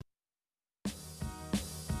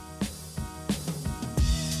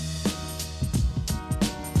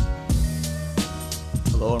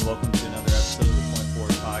Hello and welcome to another episode of the Point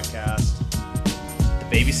Forward Podcast.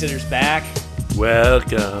 The babysitter's back.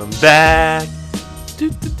 Welcome back.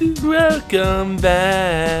 Welcome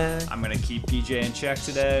back. I'm going to keep PJ in check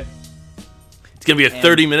today. It's going to be a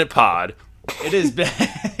 30-minute pod. It is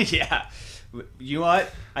bad. Yeah. You know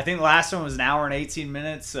what? I think the last one was an hour and 18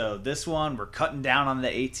 minutes. So this one, we're cutting down on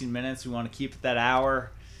the 18 minutes. We want to keep it that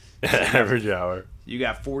hour. Average hour. You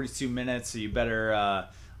got 42 minutes, so you better...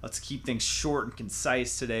 let's keep things short and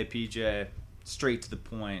concise today, PJ. Straight to the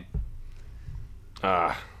point.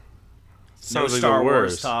 No Star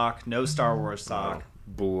Wars talk. No Star Wars talk.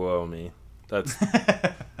 Blow me. That's...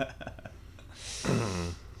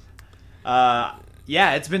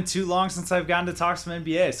 Yeah, it's been too long since I've gotten to talk some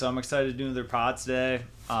NBA, so I'm excited to do another pod today.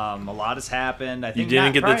 A lot has happened. I think you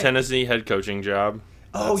didn't get the Tennessee head coaching job.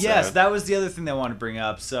 Oh, yes, that was the other thing they wanted to bring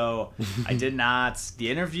up. So I did not.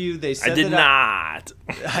 The interview, they said I did not.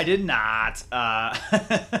 I did not.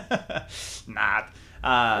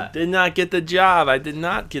 I did not get the job. I did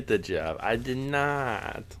not get the job. I did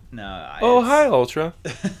not. No. Hi, Ultra.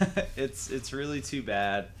 It's really too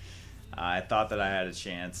bad. I thought that I had a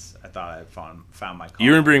chance. I thought I had found my call.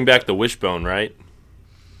 You're going to bring back the wishbone, right?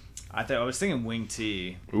 I was thinking wing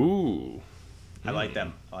T. Ooh. I like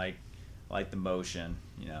them. I like the motion,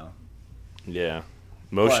 you know. Yeah.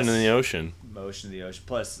 Motion in the ocean. Motion in the ocean.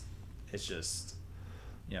 Plus, it's just,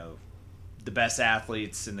 you know, the best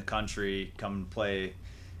athletes in the country come and play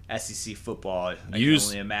SEC football. I can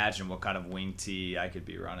only imagine what kind of wing tee I could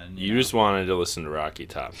be running. You just wanted to listen to Rocky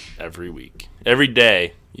Top every week. Every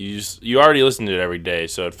day. You already listened to it every day,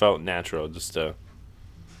 so it felt natural just to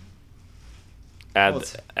add.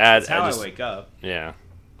 That's how I wake up. Yeah.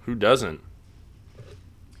 Who doesn't?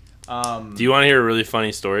 Do you want to hear a really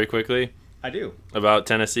funny story quickly? I do. About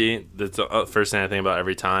Tennessee? That's the first thing I think about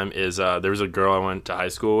every time is there was a girl I went to high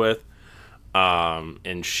school with,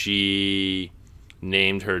 and she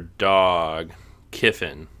named her dog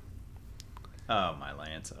Kiffin. Oh, my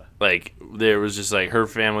Lanta. Like, there was just, like, her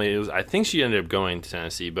family, I think she ended up going to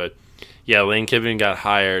Tennessee, but, yeah, Lane Kiffin got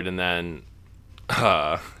hired, and then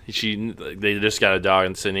they just got a dog,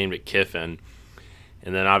 and so they named it Kiffin.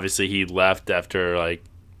 And then, obviously, he left after, like,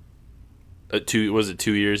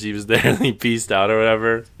 2 years he was there, and he peaced out or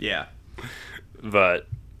whatever. Yeah. But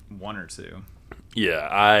 1 or 2. Yeah,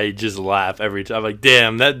 I just laugh every time. I'm like,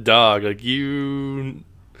 damn, that dog, like, I mean,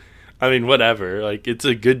 whatever. Like, it's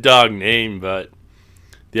a good dog name, but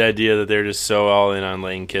the idea that they're just so all in on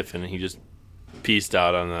Lane Kiffin and he just pieced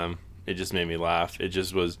out on them, it just made me laugh. It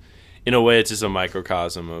just was, in a way, it's just a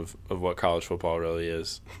microcosm of what college football really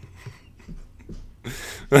is.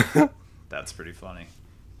 That's pretty funny.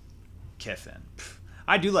 Kiffin.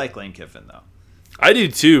 I do like Lane Kiffin, though. I do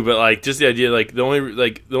too, but like just the idea, like the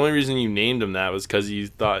only reason you named him that was because you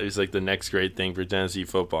thought it was like the next great thing for Tennessee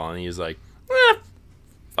football, and he's like,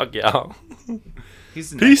 fuck y'all.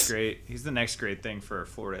 He's the next great thing for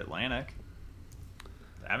Florida Atlantic.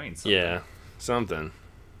 That means something. Yeah, something.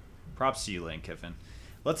 Props to you, Lane Kiffin.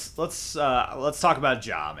 Let's talk about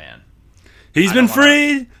Ja, man. He's been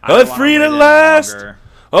freed. Freed at last.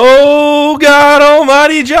 Oh God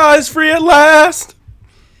Almighty, Ja is free at last.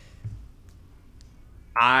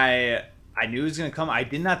 I knew it was going to come. I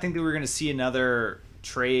did not think that we were going to see another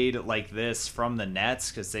trade like this from the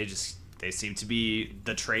Nets because they seem to be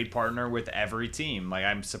the trade partner with every team. Like,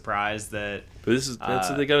 I'm surprised that. But that's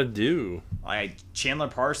what they got to do. Like, Chandler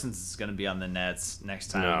Parsons is going to be on the Nets next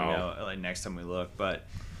time. Next time we look. But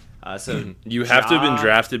so you have to have been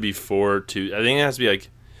drafted before two. I think it has to be like,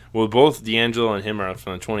 well, both D'Angelo and him are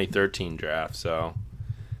from the 2013 draft. So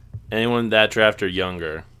anyone that draft or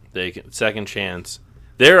younger, second chance.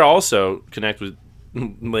 They're also connect with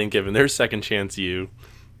Lane Kiffin. They're second chance you.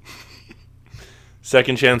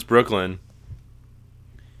 Second chance Brooklyn.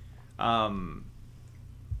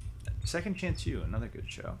 Second chance you. Another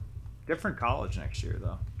good show. Different college next year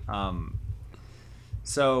though.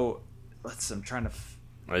 So I'm trying to.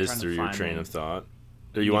 I just threw your train of thought.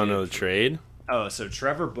 Do you want to know the trade? Oh, so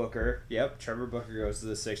Trevor Booker. Yep, Trevor Booker goes to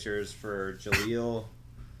the Sixers for Jahlil.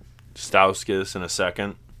 Stauskas in a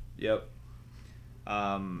second. Yep.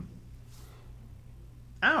 I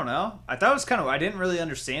don't know. I thought it was I didn't really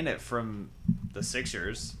understand it from the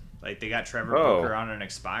Sixers. Like, they got Trevor Booker on an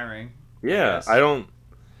expiring. Yeah, I don't.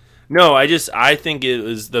 No, I think it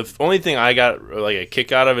was the only thing I got like a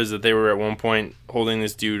kick out of is that they were at one point holding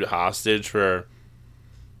this dude hostage for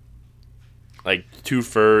like 2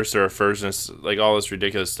 firsts or a first and like all this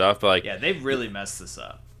ridiculous stuff. But like, yeah, they've really messed this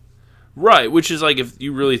up. Right, which is like if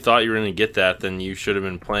you really thought you were going to get that, then you should have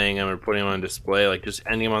been playing him or putting him on display. Like just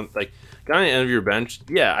ending him on like got on the end of your bench.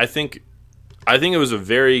 Yeah, I think I think it was a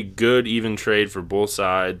very good, even trade for both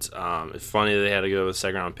sides. It's funny they had to go with a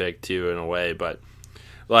second-round pick, too, in a way. But,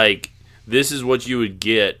 like, this is what you would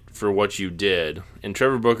get for what you did. And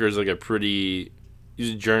Trevor Booker is, like, he's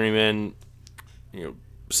a journeyman,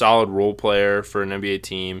 solid role player for an NBA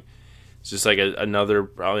team. It's just, like, another,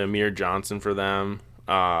 probably Amir Johnson for them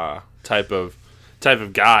type of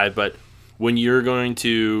guy. But when you're going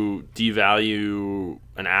to devalue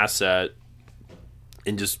an asset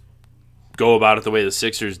and just go about it the way the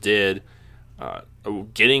Sixers did,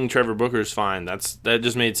 getting Trevor Booker is fine. That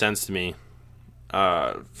just made sense to me.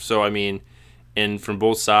 So I mean, and from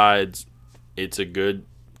both sides, it's a good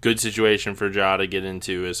situation for Ja to get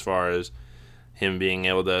into as far as him being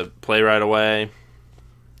able to play right away.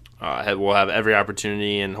 We'll have every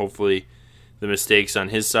opportunity, and hopefully the mistakes on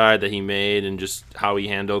his side that he made and just how he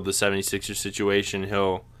handled the 76ers situation,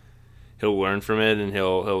 he'll learn from it and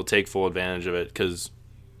he'll take full advantage of it, because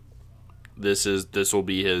this will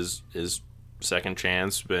be his second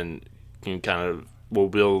chance, and will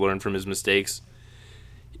be able to learn from his mistakes.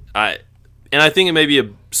 I think it may be a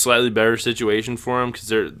slightly better situation for him, because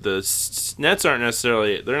the Nets aren't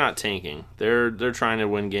necessarily, they're not tanking. They're trying to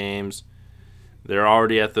win games. They're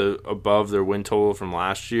already at above their win total from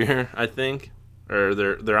last year, I think, or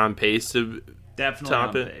they're on pace to definitely top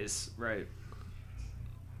on it. pace, right?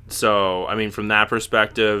 So I mean, from that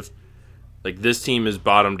perspective, like, this team is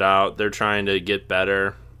bottomed out. They're trying to get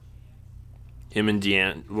better. Him and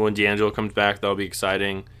when D'Angelo comes back, that'll be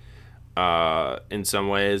exciting. In some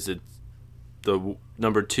ways, it's the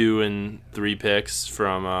number 2 and 3 picks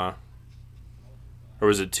from, or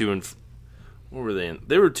was it 2 and? What were they in?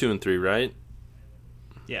 They were 2 and 3, right?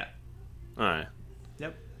 Yeah. All right.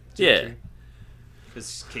 Yep. Yeah.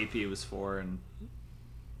 Because KP was 4 and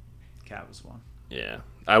Cat was 1. Yeah.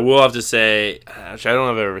 I will have to say, actually, I don't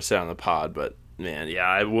know if I've ever said it on the pod, but man, yeah,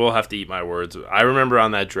 I will have to eat my words. I remember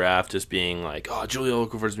on that draft just being like, oh, Jahlil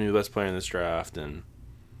Okafor's going to be the best player in this draft, and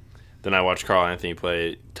then I watched Karl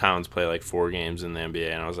Anthony Towns play like 4 games in the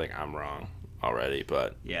NBA, and I was like, I'm wrong already.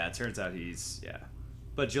 But yeah, it turns out he's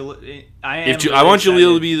But I want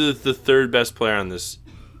Jahlil to be the third best player on this.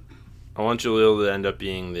 I want Jahlil to end up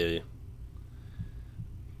being the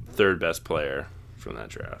third best player from that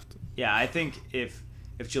draft. Yeah, I think if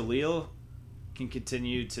Jahlil can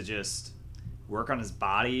continue to just work on his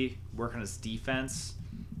body, work on his defense,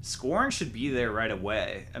 scoring should be there right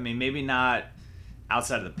away. I mean, maybe not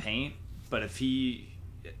outside of the paint, but if you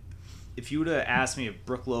would have asked me if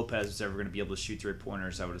Brook Lopez was ever going to be able to shoot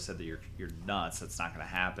 3-pointers, I would have said that you're nuts. That's not going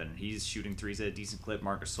to happen. He's shooting threes at a decent clip.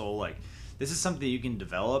 Marc Gasol, like, this is something you can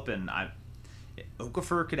develop, and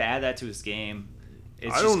Okafor could add that to his game.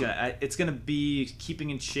 It's gonna be keeping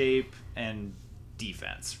in shape and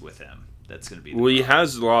defense with him. That's gonna be. He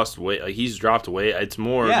has lost weight. Like, he's dropped weight. It's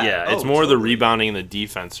more. It's more totally. The rebounding and the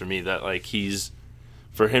defense for me that, like,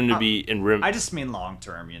 for him to be in rim. I just mean long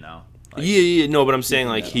term, Like, no, but I'm saying,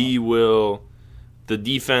 like, he will, the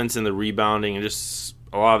defense and the rebounding and just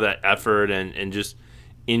a lot of that effort and just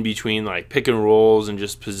in between, like, pick and rolls and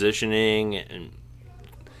just positioning and,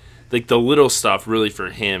 like, the little stuff really for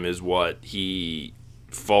him is what he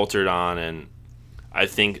faltered on, and I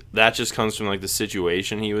think that just comes from, like, the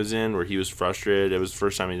situation he was in where he was frustrated. It was the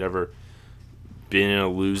first time he'd ever been in a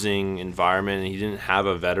losing environment, and he didn't have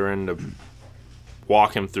a veteran to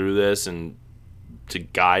walk him through this and to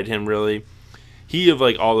guide him, really. He, of,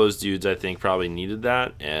 like, all those dudes, I think probably needed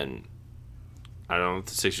that, and I don't know if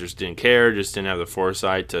the Sixers didn't care, just didn't have the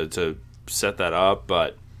foresight to set that up,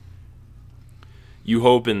 but you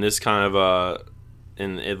hope in this kind of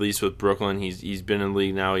and at least with Brooklyn, he's been in the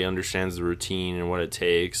league now. He understands the routine and what it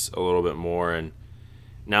takes a little bit more, and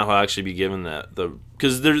now he'll actually be given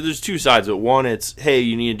because there's 2 sides. But one, it's, hey,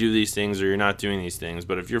 you need to do these things or you're not doing these things.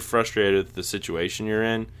 But if you're frustrated with the situation you're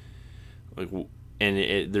in, like,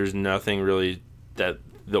 and there's nothing really that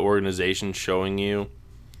the organization's showing you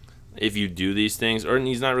if you do these things, or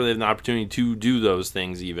he's not really having the opportunity to do those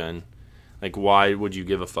things even, like, why would you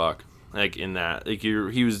give a fuck? Like, in that, like,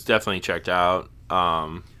 he was definitely checked out.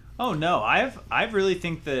 Oh no, I really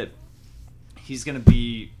think that he's going to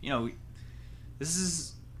be, this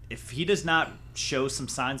is, if he does not show some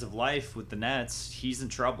signs of life with the Nets, he's in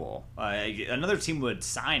trouble. Another team would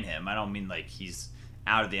sign him. I don't mean like he's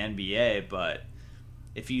out of the NBA, but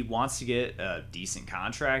if he wants to get a decent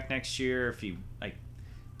contract next year, if he, like,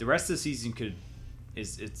 the rest of the season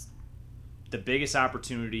it's the biggest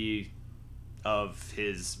opportunity of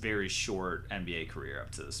his very short NBA career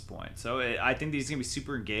up to this point. So I think he's going to be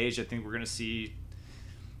super engaged. I think we're going to see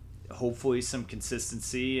hopefully some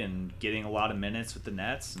consistency and getting a lot of minutes with the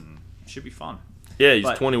Nets, and it should be fun. Yeah, he's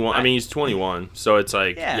But 21. I mean, he's 21, so it's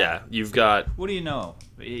like, yeah, you've got. What do you know?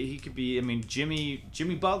 He could be. I mean, Jimmy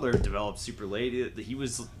Butler developed super late. He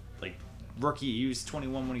was like rookie. He was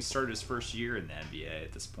 21 when he started his first year in the NBA.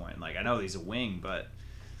 At this point, like I know he's a wing, but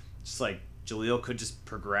just like Jahlil could just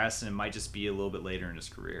progress, and it might just be a little bit later in his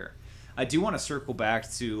career. I do want to circle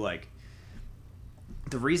back to like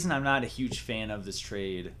the reason I'm not a huge fan of this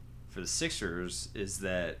trade for the Sixers is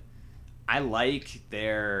that I like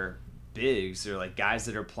their bigs. They're like guys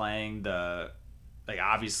that are playing the like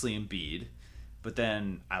obviously Embiid, but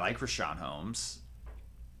then I like Rashawn Holmes.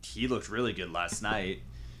 He looked really good last night.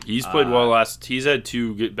 He's played well He's had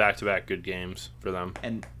 2 good back-to-back good games for them.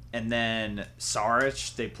 And then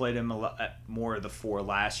Saric, they played him a lot more of the 4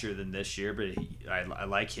 last year than this year, but I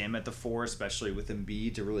like him at the 4, especially with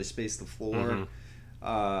Embiid to really space the floor.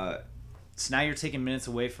 So now you're taking minutes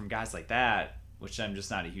away from guys like that, which I'm just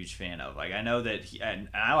not a huge fan of. Like I know that and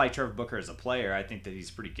I like Trevor Booker as a player. I think that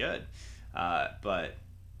he's pretty good, but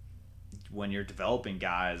when you're developing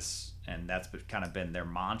guys, and that's kind of been their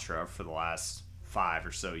mantra for the last 5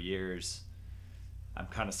 or so years, I'm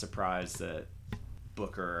kind of surprised that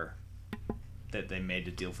they made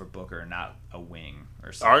a deal for Booker, not a wing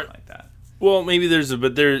or something like that. Well, maybe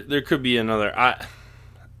there could be another. I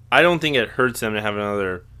don't think it hurts them to have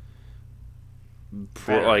another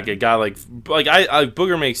like a guy like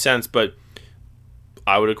Booker makes sense, but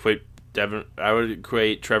I would equate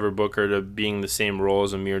Trevor Booker to being the same role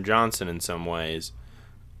as Amir Johnson in some ways.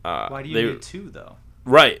 Why do you need 2 though?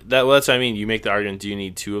 Right, that's what I mean. You make the argument, do you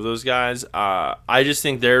need 2 of those guys? I just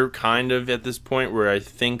think they're kind of at this point where I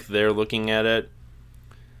think they're looking at it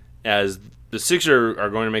as the Sixers are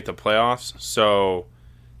going to make the playoffs, so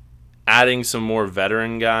adding some more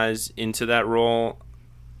veteran guys into that role,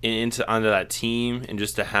 onto that team, and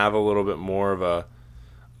just to have a little bit more of a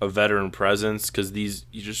veteran presence, because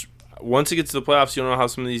once it gets to the playoffs, you don't know how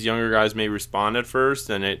some of these younger guys may respond at first,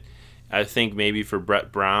 and I think maybe for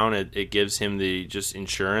Brett Brown, it gives him the just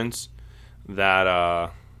insurance that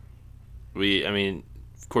of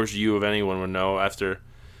course you of anyone would know after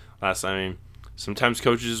last time. I mean, sometimes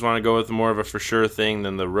coaches just want to go with more of a for sure thing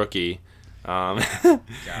than the rookie, and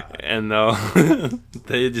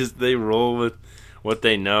they roll with what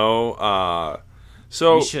they know.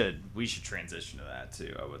 So we should transition to that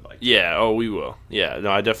too. I would like. Yeah. Oh, we will. Yeah.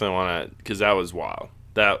 No, I definitely want to, because that was wild.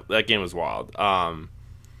 That game was wild.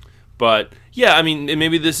 But yeah, I mean,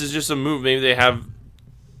 maybe this is just a move. Maybe they have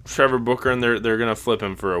Trevor Booker and they're gonna flip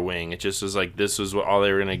him for a wing. It just was like this was all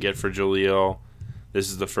they were gonna get for Jahlil. This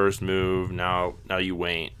is the first move. Now you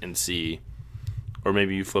wait and see, or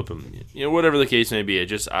maybe you flip him. Whatever the case may be.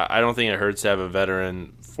 I don't think it hurts to have a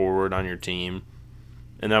veteran forward on your team,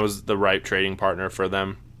 and that was the right trading partner for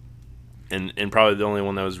them, and probably the only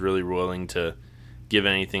one that was really willing to give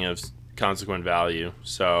anything of consequent value.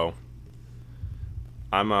 So.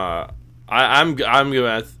 I'm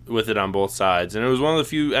good with it on both sides, and it was one of the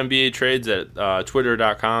few NBA trades that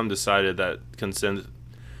Twitter.com decided that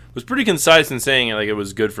was pretty concise in saying it, like it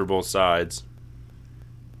was good for both sides.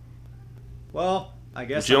 Well, I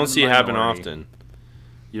guess you don't see it happen often.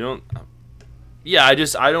 You don't. Yeah, I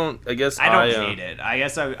don't. I guess I don't hate it. I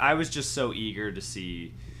guess I was just so eager to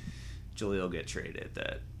see Jahlil get traded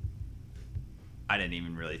that I didn't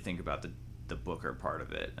even really think about the Booker part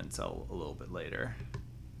of it until a little bit later.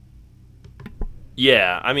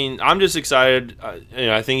 Yeah, I mean, I'm just excited.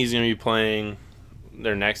 I think he's going to be playing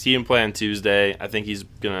their next. He didn't play on Tuesday. I think he's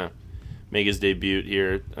going to make his debut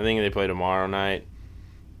here. I think they play tomorrow night,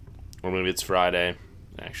 or maybe it's Friday.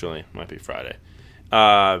 Actually, might be Friday.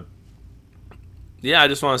 Yeah, I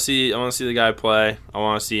just want to see. I want to see the guy play. I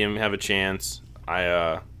want to see him have a chance.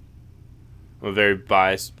 I'm a very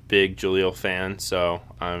biased, big Jahlil fan, so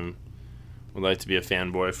would like to be a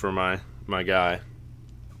fanboy for my guy.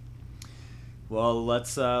 Well,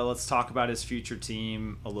 let's talk about his future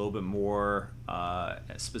team a little bit more,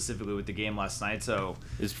 specifically with the game last night. So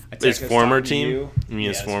his former team? You mean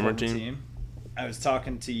his former team? I was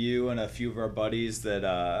talking to you and a few of our buddies that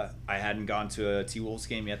I hadn't gone to a T-Wolves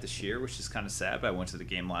game yet this year, which is kind of sad, but I went to the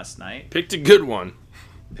game last night. Picked a good one.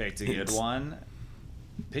 Picked a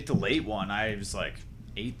late one. I was like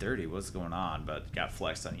 8:30, what's going on? But got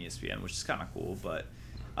flexed on ESPN, which is kind of cool, but...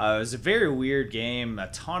 it was a very weird game. A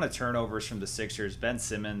ton of turnovers from the Sixers. Ben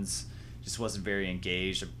Simmons just wasn't very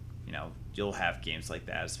engaged. You'll have games like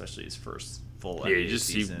that, especially his first full NBA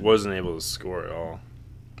season. He wasn't able to score at all.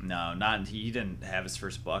 No, he didn't have his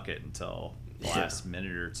first bucket until the last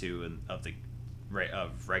minute or two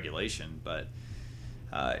of regulation. But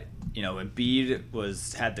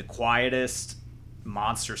Embiid had the quietest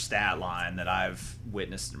monster stat line that I've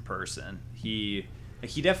witnessed in person. He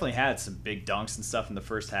he definitely had some big dunks and stuff in the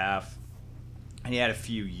first half, and he had a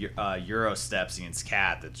few Euro steps against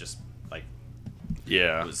Cat that just like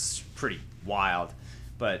was pretty wild.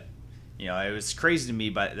 But it was crazy to me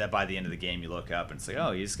that by the end of the game you look up and it's like,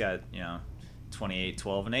 oh, he's got 28,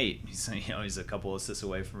 12, and 8. He's a couple assists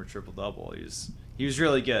away from a triple double. He was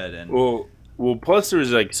really good. And well, plus there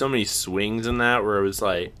was like so many swings in that where it was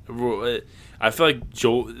like, I feel like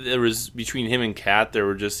there was between him and Kat, there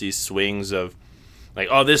were just these swings of like,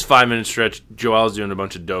 oh, this 5-minute stretch, Joel's doing a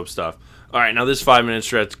bunch of dope stuff. All right, now this 5-minute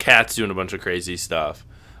stretch, Kat's doing a bunch of crazy stuff.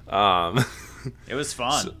 It was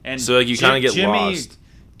fun. So like you kind of get lost.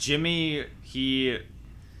 Jimmy, he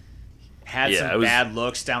had some bad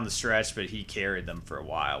looks down the stretch, but he carried them for a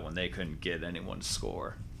while when they couldn't get anyone to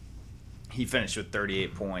score. He finished with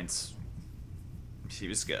 38 points. He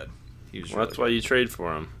was good. That's why you trade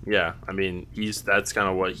for him. Yeah, I mean, that's kind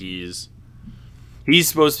of what he's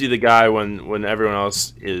supposed to be, the guy when everyone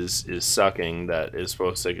else is sucking, that is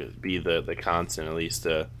supposed to be the constant, at least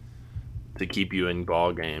to keep you in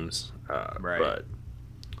ball games. Right. But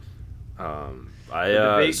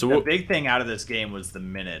the big thing out of this game was the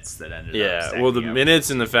minutes that ended up. Yeah, well, the minutes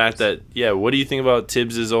and the fact that what do you think about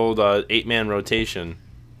Tibbs' old 8-man rotation?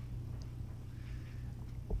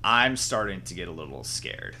 I'm starting to get a little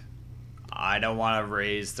scared. I don't want to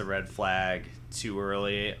raise the red flag too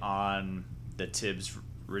early on the Tibbs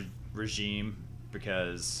regime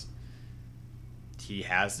because he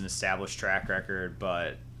has an established track record,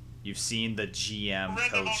 but you've seen the GM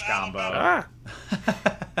coach combo.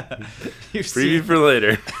 Preview for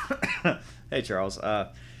later. Hey, Charles.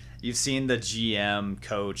 You've seen the GM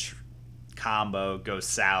coach combo go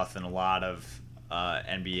south in a lot of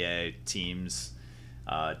NBA teams.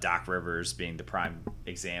 Doc Rivers being the prime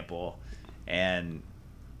example, and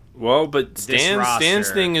but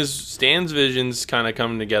Stan's vision's kind of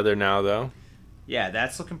coming together now, though. Yeah,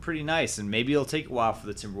 that's looking pretty nice, and maybe it'll take a while for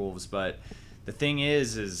the Timberwolves. But the thing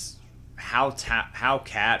is how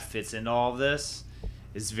Cat fits into all of this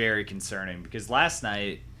is very concerning because last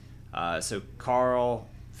night, so Carl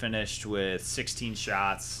finished with 16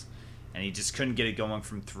 shots, and he just couldn't get it going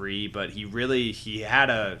from 3. But he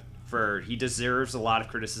deserves a lot of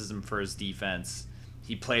criticism for his defense.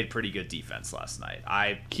 He played pretty good defense last night.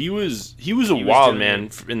 He was a wild man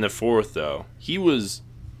in the fourth, though.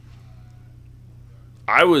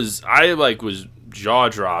 I was jaw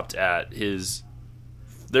dropped at his.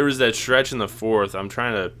 There was that stretch in the fourth. I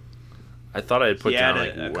thought I had put down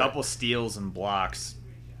a couple steals and blocks.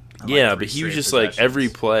 Yeah, but he was just like every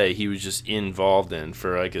play he was just involved in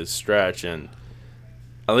for like a stretch, and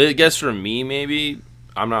I guess for me maybe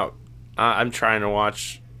I'm trying to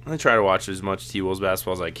watch. I try to watch as much T-Wolves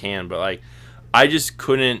basketball as I can, but like, I just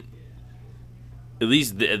couldn't, at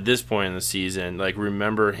least at this point in the season, like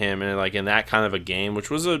remember him in that kind of a game, which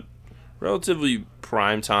was a relatively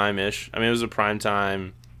prime time ish. I mean, it was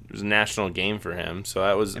a national game for him, so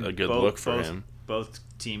that was a good look for him. Both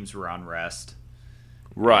teams were on rest,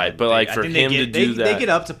 right? But like for him to do that, they get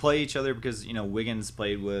up to play each other because Wiggins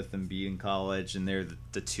played with Embiid in college, and they're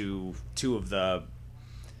the two of the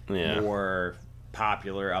more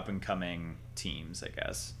popular up and coming teams, I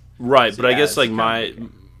guess. Right, so but I guess like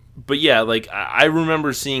I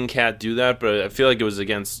remember seeing Cat do that, but I feel like it was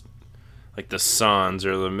against like the Suns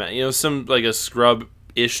or some like a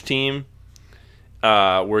scrub-ish team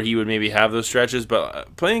where he would maybe have those stretches.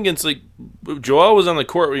 But playing against like Joel was on the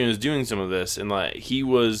court when he was doing some of this, and like he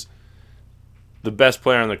was the best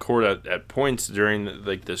player on the court at points during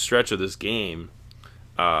the stretch of this game.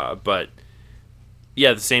 But yeah,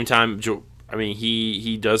 at the same time, I mean,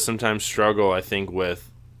 he does sometimes struggle, I think,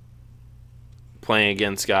 with playing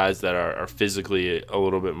against guys that are physically a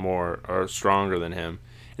little bit more or stronger than him.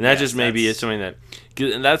 And that just maybe is something that –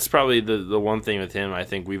 and that's probably the one thing with him I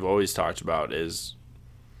think we've always talked about is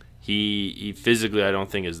he physically I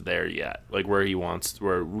don't think is there yet, like where you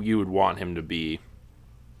would want him to be,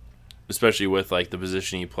 especially with like the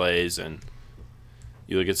position he plays and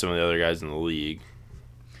you look at some of the other guys in the league.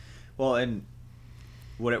 Well, and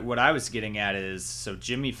 – What I was getting at is, so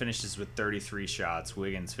Jimmy finishes with 33 shots,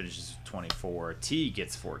 Wiggins finishes with 24, T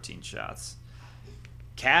gets 14 shots.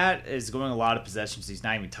 Cat is going a lot of possessions, he's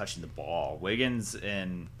not even touching the ball. Wiggins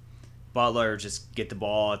and Butler just get the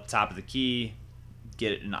ball at the top of the key,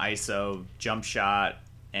 get an ISO jump shot,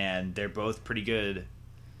 and they're both pretty good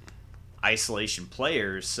isolation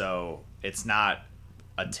players, so it's not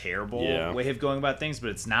a terrible way of going about things,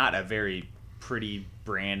 but it's not a very pretty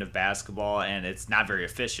brand of basketball, and it's not very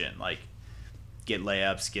efficient. Like get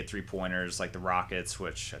layups, get 3-pointers like the Rockets,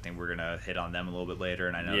 which I think we're gonna hit on them a little bit later.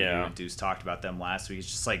 And I know you and Deuce talked about them last week. It's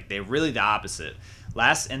just like they're really the opposite.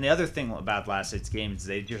 And the other thing about last night's game is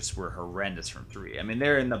they just were horrendous from three. I mean,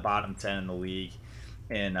 they're in the bottom 10 in the league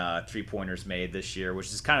in 3-pointers made this year, which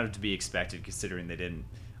is kind of to be expected considering they didn't,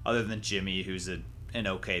 other than Jimmy, who's an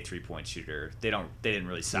okay 3-point shooter. They didn't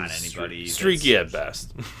really sign anybody. Streaky at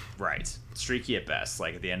best. Right, streaky at best.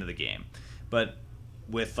 Like at the end of the game, but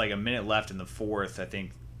with like a minute left in the fourth, I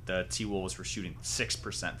think the T-Wolves were shooting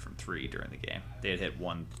 6% from three during the game. They had hit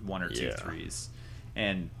one or two threes,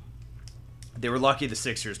 and they were lucky the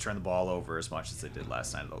Sixers turned the ball over as much as they did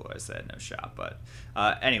last night. Otherwise, they had no shot. But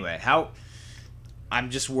anyway, I'm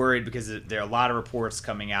just worried because there are a lot of reports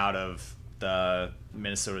coming out of the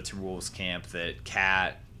Minnesota Timberwolves camp that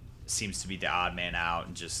Cat seems to be the odd man out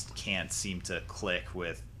and just can't seem to click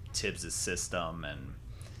with Tibbs' system, and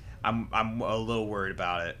I'm a little worried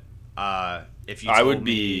about it. If you told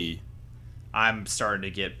me, I'm starting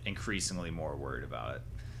to get increasingly more worried about it.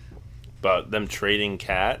 About them trading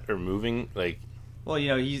Cat or moving, like. Well,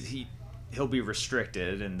 he'll be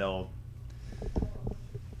restricted, and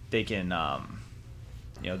they can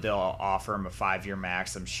they'll offer him a 5-year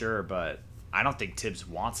max, I'm sure, but I don't think Tibbs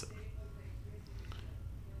wants him.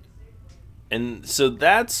 And so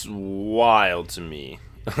that's wild to me.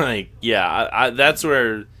 Like, yeah, I that's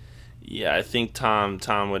where, yeah, I think Tom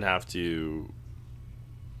would have to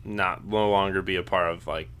no longer be a part of,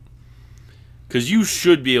 like, because you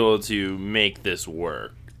should be able to make this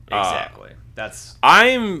work. Exactly.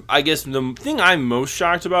 I guess the thing I'm most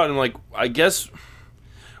shocked about, and like, I guess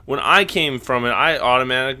when I came from it, I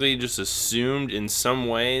automatically just assumed in some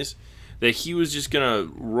ways that he was just gonna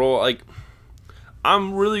roll. Like,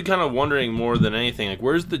 I'm really kind of wondering more than anything, like,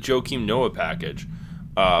 where's the Joakim Noah package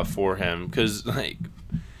for him? Because, like,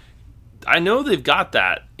 I know they've got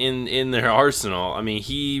that in their arsenal. I mean,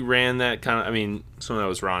 he ran that kind of. I mean, some of that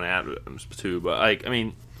was Ron Adams too, but like, I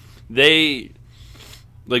mean, they,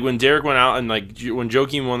 like, when Derek went out and like when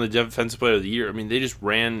Joakim won the Defensive Player of the Year, I mean, they just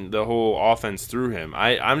ran the whole offense through him.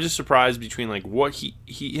 I'm just surprised between like what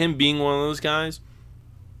him being one of those guys,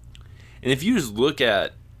 and if you just look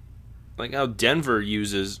at like how Denver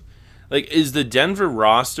uses, like, is the Denver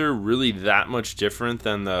roster really that much different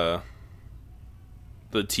than the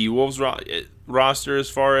T-Wolves roster as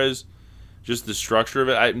far as just the structure of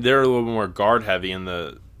it? They're a little bit more guard heavy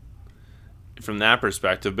from that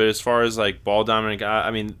perspective, but as far as like ball dominant,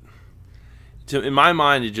 I mean, in my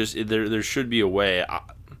mind, there should be a way.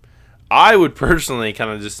 I would personally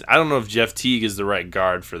kind of just, I don't know if Jeff Teague is the right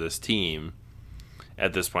guard for this team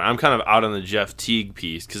at this point. I'm kind of out on the Jeff Teague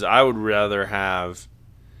piece because I would rather have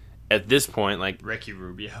at this point like Ricky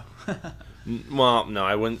Rubio. Well, no,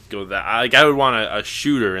 I wouldn't go that. I would want a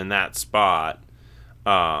shooter in that spot.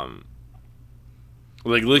 Like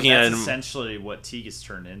looking at him, essentially what Teague has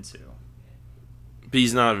turned into. But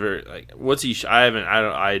he's not very like. What's he?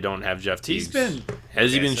 I don't have Jeff Teague.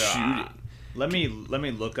 Has he been shooting? Let me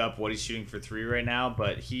look up what he's shooting for three right now.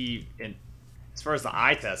 But as far as the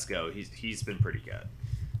eye tests go, he's been pretty good.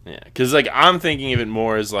 Yeah, because like I'm thinking of it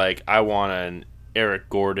more as like I want an Eric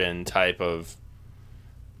Gordon type of.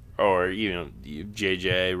 Or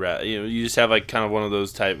JJ, you just have like kind of one of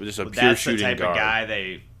those type, just a pure shooting guard. That's the type of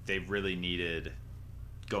guy they really needed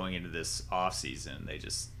going into this offseason. They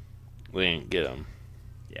didn't get him.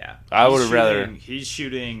 Yeah, I would have rather. He's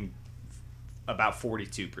shooting about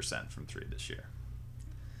 42% from three this year.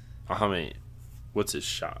 How many? What's his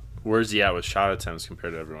shot? Where's he at with shot attempts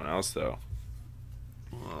compared to everyone else, though?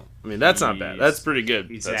 Well, I mean, that's not bad. That's pretty good.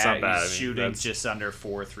 That's not bad. He's shooting just under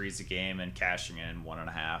 4 threes a game and cashing in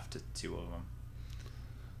 1.5 to 2 of them.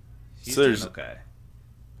 He's doing okay.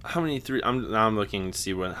 How many threes? I'm looking to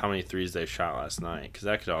see how many threes they shot last night, because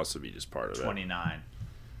that could also be just part of 29.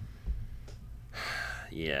 It.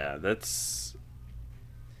 Yeah, that's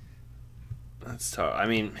tough. I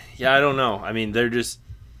mean, yeah, I don't know. I mean, they're just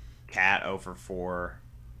Cat 0 for 4.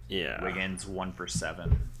 Yeah. Wiggins 1 for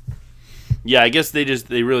 7. Yeah, I guess they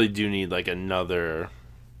really do need like another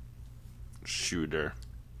shooter.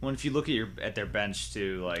 Well, if you look at their bench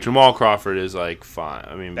too, like Jamal Crawford is like fine.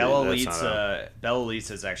 I mean, Bella Leeds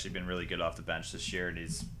has actually been really good off the bench this year, and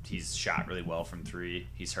he's shot really well from three.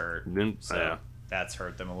 He's hurt, so that's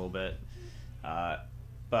hurt them a little bit.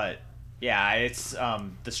 But yeah, it's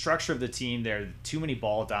the structure of the team. There are too many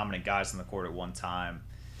ball dominant guys on the court at one time,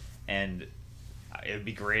 and it would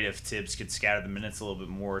be great if Tibbs could scatter the minutes a little bit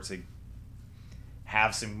more to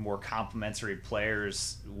have some more complementary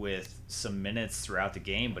players with some minutes throughout the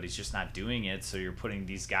game, but he's just not doing it. So you're putting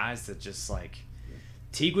these guys that just like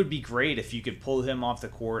Teague would be great if you could pull him off the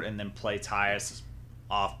court and then play Tyus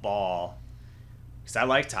off ball Because I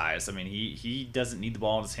like Tyus. I mean, he doesn't need the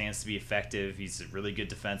ball in his hands to be effective. He's really good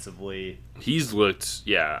defensively. He's looked,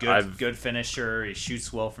 Good finisher. He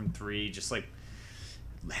shoots well from three. Just like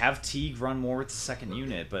have Teague run more with the second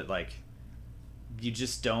unit, but like you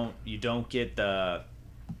don't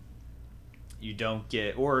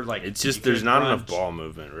get or like it's just there's not enough ball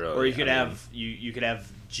movement really. Or you could have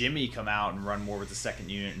Jimmy come out and run more with the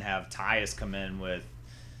second unit and have Tyus come in with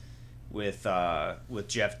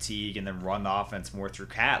Jeff Teague and then run the offense more through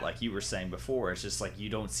Cat, like you were saying before. It's just like you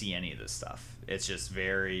don't see any of this stuff. It's just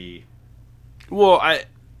very well.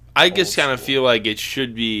 I just kind of feel like it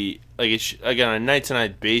should be like like on a night to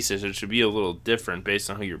night basis. It should be a little different based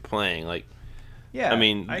on who you're playing. Like, yeah, I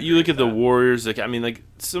mean, you look at the Warriors. Like, I mean, like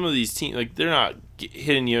some of these teams, like they're not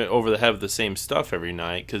hitting you over the head with the same stuff every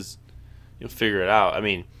night because you'll figure it out. I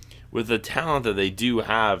mean, with the talent that they do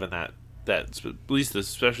have and that at least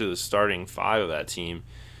especially the starting five of that team,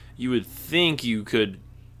 you would think you could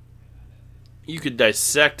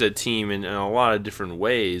dissect a team in a lot of different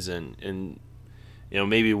ways, and you know,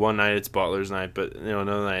 maybe one night it's Butler's night, but you know,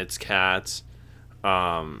 another night it's Cat's.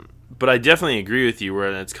 But I definitely agree with you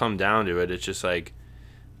where it's come down to it. It's just like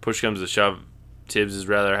push comes to shove, Tibbs is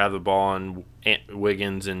rather have the ball in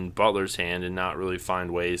Wiggins and Butler's hand and not really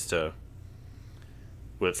find ways to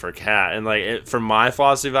for Cat. And like for my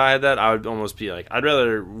philosophy, if I had that, I would almost be like, I'd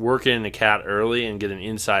rather work in a Cat early and get an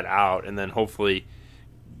inside out, and then hopefully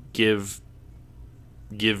give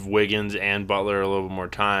Wiggins and Butler a little bit more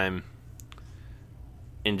time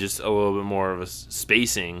and just a little bit more of a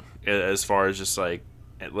spacing as far as just like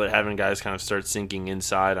having guys kind of start sinking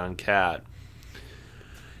inside on Cat.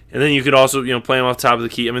 And then you could also, you know, play him off top of the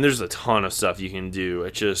key. I mean, there's a ton of stuff you can do.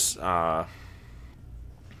 It just, obviously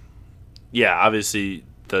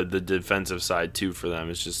the defensive side too for them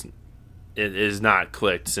is just it is not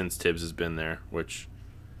clicked since Tibbs has been there, which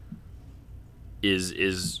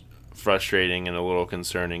is frustrating and a little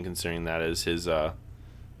concerning considering that is his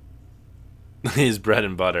his bread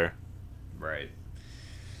and butter. Right.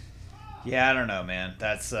 Yeah, I don't know, man.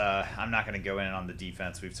 That's I'm not going to go in on the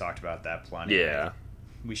defense. We've talked about that plenty. Yeah.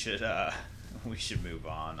 We should move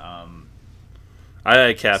on. Aye,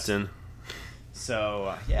 aye, Captain.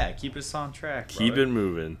 So, keep us on track. Keep it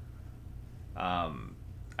moving. I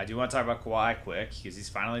do want to talk about Kawhi quick because he's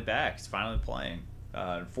finally back. He's finally playing.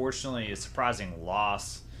 Unfortunately, a surprising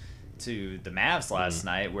loss to the Mavs last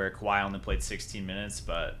night where Kawhi only played 16 minutes,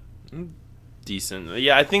 but decent.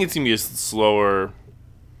 Yeah, I think it's going to be a slower,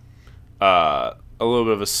 a little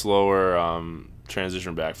bit of a slower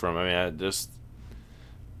transition back for him. I mean,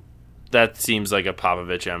 that seems like a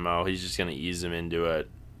Popovich MO. He's just going to ease him into it.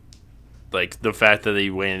 Like, the fact that he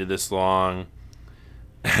waited this long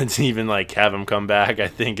and to even, like, have him come back, I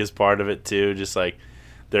think, is part of it, too. Just, like,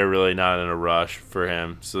 they're really not in a rush for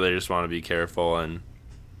him. So they just want to be careful and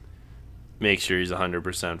make sure he's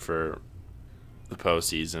 100% for the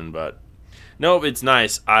postseason. But, no, it's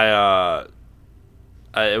nice. I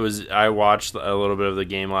watched a little bit of the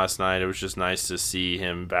game last night. It was just nice to see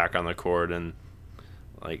him back on the court. And,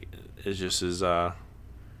 like, it's just as...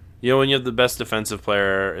 you know, when you have the best defensive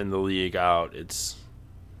player in the league out, it's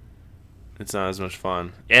not as much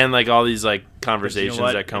fun. And, like, all these, like, conversations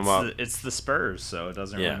that come up. It's the Spurs, so it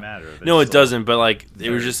doesn't really matter. No, it doesn't, but, like,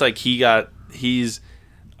 it was just, like,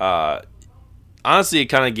 honestly, it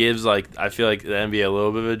kind of gives, like, I feel like the NBA a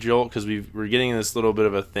little bit of a jolt because we're getting this little bit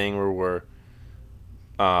of a thing where we're,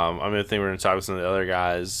 I think we're going to talk with some of the other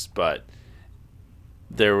guys, but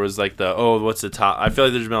there was, like, what's the top? I feel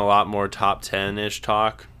like there's been a lot more top 10-ish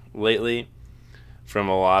talk lately from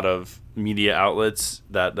a lot of media outlets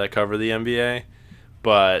that cover the NBA,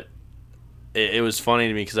 but it was funny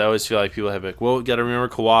to me because I always feel like people have like, well, got to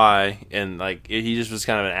remember Kawhi, and like he just was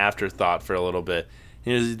kind of an afterthought for a little bit.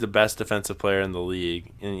 He's the best defensive player in the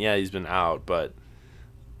league, and yeah, he's been out, but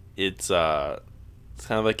it's kind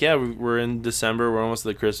of like, yeah, we're in December, we're almost to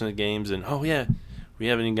the Christmas games, and oh yeah, we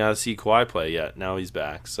haven't even got to see Kawhi play yet. Now he's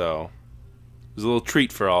back, so it was a little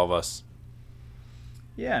treat for all of us.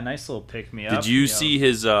 Yeah, nice little pick me up. Did you see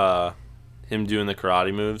his him doing the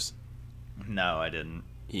karate moves? No, I didn't.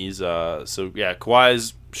 He's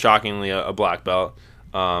Kawhi's shockingly a black belt.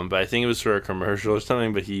 But I think it was for a commercial or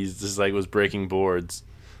something, but he's just like was breaking boards.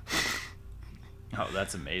 Oh,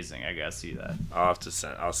 that's amazing. I gotta see that.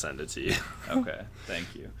 I'll send it to you. Okay,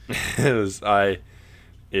 thank you. It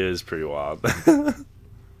is pretty wild.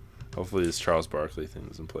 Hopefully this Charles Barkley thing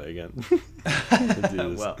doesn't play again.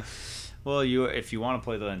 Well, if you want to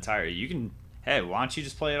play the entire, you can. Hey, why don't you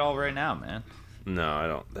just play it all right now, man? No, I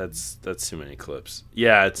don't. That's too many clips.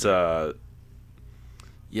 Yeah, it's I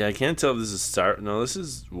can't tell if this is No, this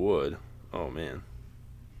is wood. Oh man.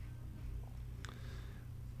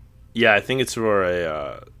 Yeah, I think it's for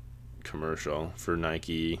a commercial for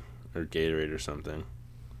Nike or Gatorade or something.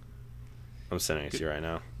 I'm sending it to you right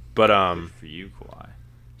now. But Good for you, Kawhi.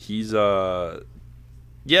 he's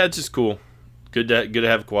yeah, it's just cool. Good to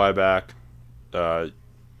have Kawhi back.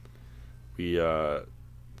 We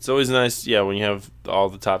it's always nice, yeah, when you have all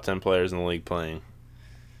the top 10 players in the league playing.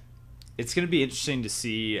 It's going to be interesting to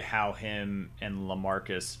see how him and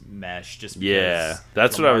LaMarcus mesh. Just because Yeah,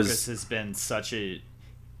 that's LaMarcus what I was. has been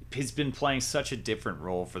he's been playing such a different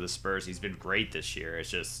role for the Spurs. He's been great this year. It's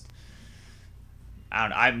just I don't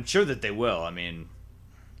know. I'm sure that they will. I mean,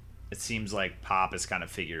 it seems like Pop has kind of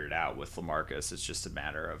figured it out with LaMarcus. It's just a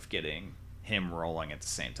matter of getting him rolling at the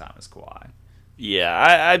same time as Kawhi.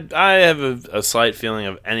 Yeah, I have a slight feeling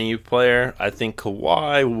of any player. I think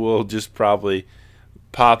Kawhi will just probably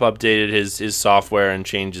Pop updated his software and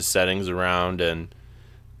changed his settings around, and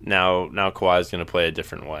now Kawhi's going to play a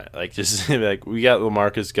different way. Like just like we got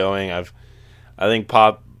LaMarcus going. I think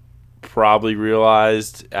Pop probably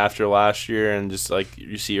realized after last year, and just like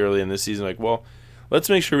you see early in this season, like, well, let's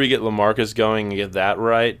make sure we get LaMarcus going and get that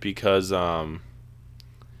right, because I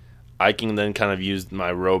can then kind of use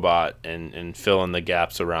my robot and fill in the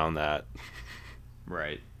gaps around that.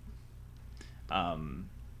 Right.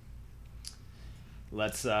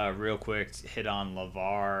 Let's real quick hit on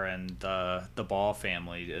LeVar and the Ball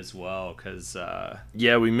family as well, because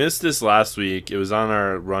Yeah, we missed this last week. It was on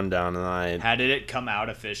our rundown, and how did it come out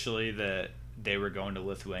officially that they were going to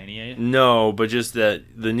Lithuania? no, but just that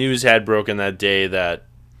the news had broken that day that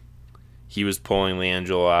he was pulling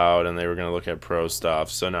LiAngelo out, and they were going to look at pro stuff.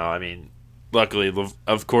 So no, I mean, luckily,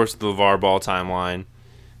 of course, the LeVar Ball timeline,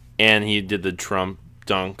 and he did the Trump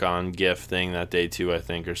dunk on GIF thing that day too, I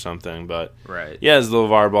think, or something. But Right. yeah, it's the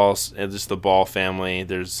LeVar Ball, just the Ball family.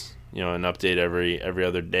 There's an update every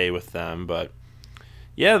other day with them. But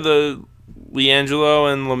yeah, the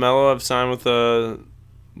LiAngelo and LaMelo have signed with a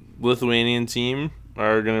Lithuanian team.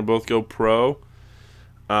 Are going to both go pro.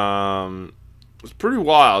 It's pretty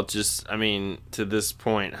wild, just, I mean, to this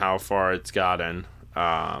point, how far it's gotten.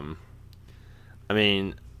 I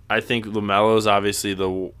mean, I think LaMelo's obviously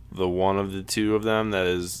the one of the two of them that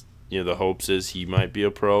is, the hopes is he might be a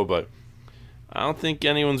pro, but I don't think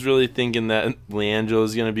anyone's really thinking that LiAngelo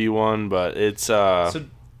is going to be one, but it's... So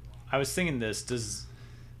I was thinking this, does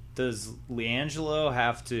LiAngelo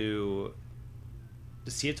have to...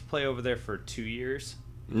 Does he have to play over there for 2 years?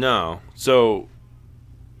 No. So...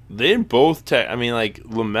 They both, I mean, like,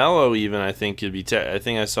 LaMelo even, I think, could be, I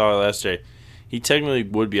think I saw it last day. He technically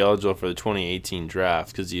would be eligible for the 2018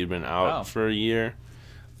 draft because he had been out for a year.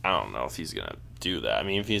 I don't know if he's going to do that. I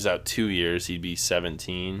mean, if he's out 2 years, he'd be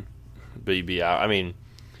 17, but he'd be out. I mean,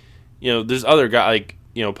 there's other guys, like,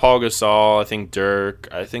 Paul Gasol, I think Dirk.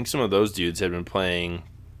 I think some of those dudes had been playing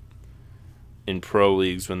in pro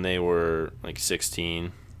leagues when they were, like,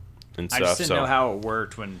 16. And stuff, I just didn't know how it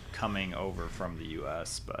worked when coming over from the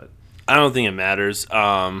U.S., but I don't think it matters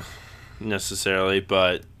necessarily.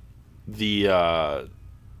 But the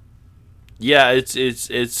yeah,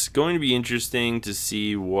 it's going to be interesting to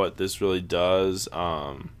see what this really does.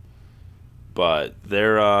 But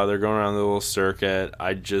they're going around the little circuit.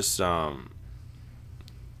 I just I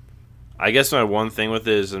guess my one thing with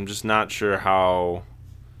it is I'm just not sure how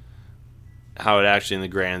it actually, in the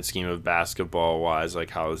grand scheme of basketball wise,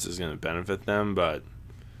 like how this is going to benefit them. But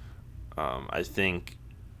I think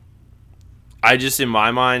in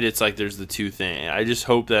my mind, it's like there's the two things. I just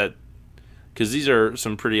hope that, because these are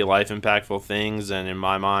some pretty life impactful things, and in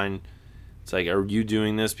my mind, it's like, are you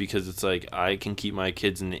doing this because it's like I can keep my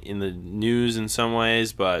kids in the news in some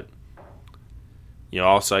ways, but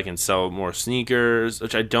also I can sell more sneakers,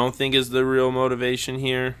 which I don't think is the real motivation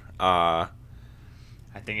here.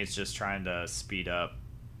 I think it's just trying to speed up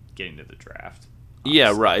getting to the draft. Honestly.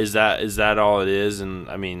 Yeah, right. Is that all it is? And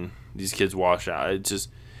I mean, these kids wash out. It's just,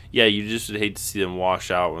 yeah, you just would hate to see them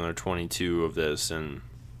wash out when they're 22 of this, and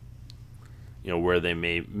where they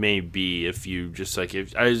may be if you just like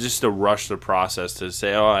if I just to rush the process to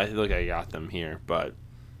say, oh, I got them here, but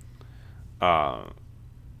yeah,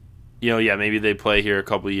 maybe they play here a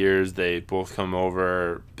couple of years, they both come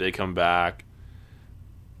over, they come back.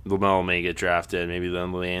 LaMelo may get drafted. Maybe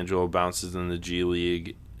then LiAngelo bounces in the G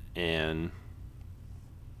League, and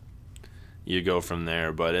you go from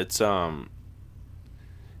there. But it's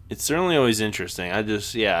certainly always interesting. I'm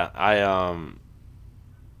just not. Yeah,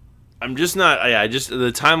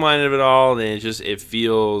 the timeline of it all. And it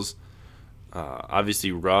feels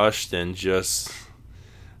obviously rushed, and just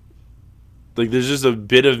like there's just a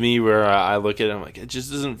bit of me where I look at it, I'm like, it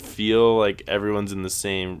just doesn't feel like everyone's in the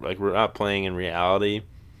same. Like we're not playing in reality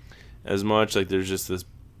as much. Like there's just this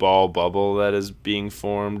ball bubble that is being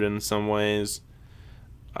formed in some ways.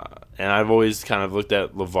 And I've always kind of looked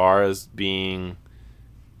at LeVar as being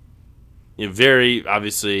very,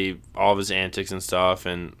 obviously, all of his antics and stuff,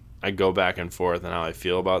 and I go back and forth on how I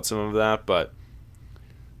feel about some of that, but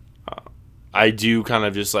I do kind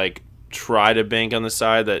of just like try to bank on the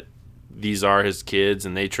side that these are his kids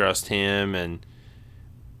and they trust him, and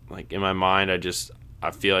like in my mind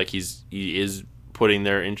I feel like he is putting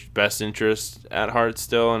their best interest at heart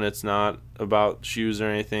still, and it's not about shoes or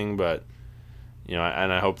anything, but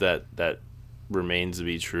and I hope that remains to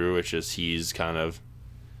be true. It's just he's kind of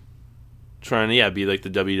trying to be like the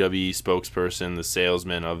WWE spokesperson, the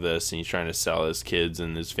salesman of this, and he's trying to sell his kids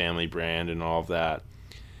and his family brand and all of that.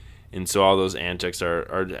 And so all those antics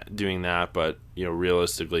are doing that, but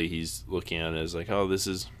realistically he's looking at it as like, oh, this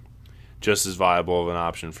is just as viable of an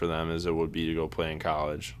option for them as it would be to go play in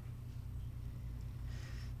college.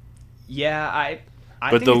 Yeah, I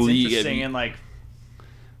but think the it's league, interesting, and like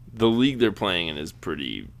the league they're playing in is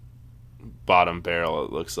pretty bottom barrel,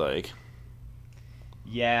 it looks like.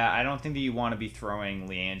 Yeah, I don't think that you want to be throwing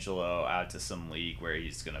LiAngelo out to some league where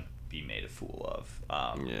he's going to be made a fool of.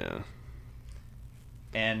 Yeah.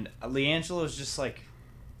 And LiAngelo is just like,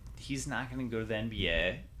 he's not going to go to the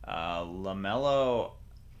NBA. LaMelo,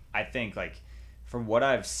 I think, like, from what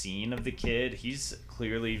I've seen of the kid, he's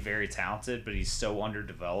clearly very talented, but he's so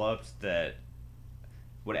underdeveloped that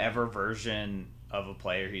whatever version of a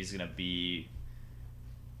player he's going to be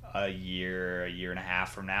a year and a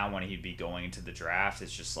half from now when he'd be going into the draft,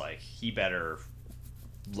 it's just like he better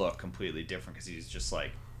look completely different, because he's just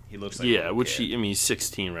like, he looks like a which kid. he's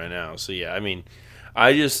 16 right now, so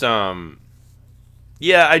I just I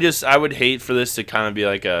would hate for this to kind of be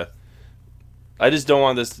like I just don't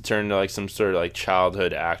want this to turn into like some sort of like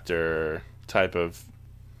childhood actor type of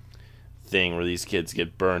thing where these kids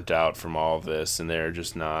get burnt out from all of this and they're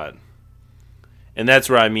just not. And that's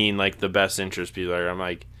where I mean, like, the best interest people are.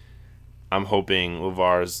 I'm hoping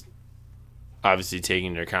LeVar's obviously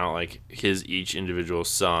taking into account like his each individual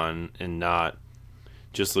son and not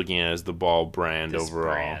just looking at it as the ball brand This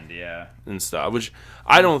overall brand, yeah. and stuff. Which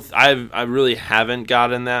I really haven't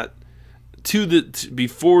gotten that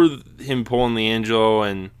before him pulling LiAngelo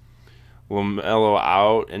and LaMelo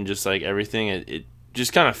out and just like everything. It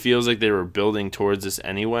just kind of feels like they were building towards this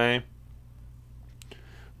anyway.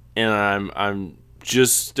 And I'm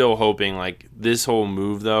just still hoping like this whole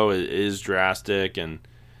move though is drastic, and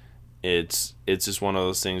it's just one of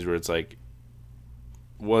those things where it's like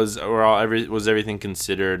was everything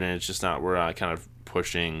considered, and it's just not, we're not kind of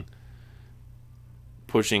pushing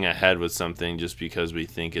ahead with something just because we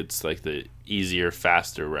think it's like the easier,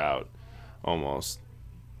 faster route almost.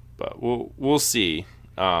 But we'll see.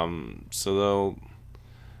 So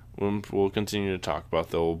we'll continue to talk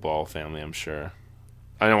about the old Ball family, I'm sure.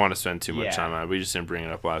 I don't want to spend too much time on it. We just didn't bring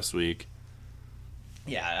it up last week.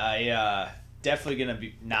 Yeah, I definitely gonna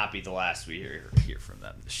not be the last we hear from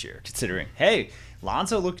them this year. Considering, hey,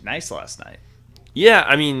 Lonzo looked nice last night. Yeah,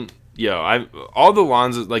 I mean, all the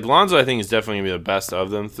Lonzo I think is definitely gonna be the best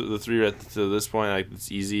of them. The three to this point, like,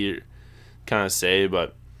 it's easy to kind of say,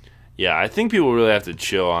 but yeah, I think people really have to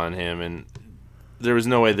chill on him, and there was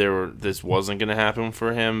no way this wasn't gonna happen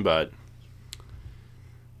for him, but.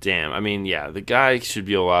 Damn, I mean, yeah, the guy should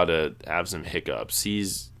be allowed to have some hiccups.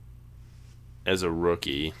 He's, as a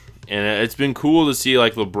rookie, and it's been cool to see,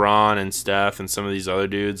 like, LeBron and Steph and some of these other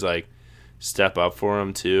dudes, like, step up for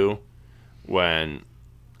him, too, when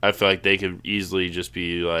I feel like they could easily just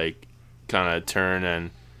be, like, kind of turn, and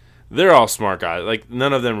they're all smart guys. Like,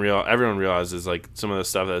 none of them everyone realizes, like, some of the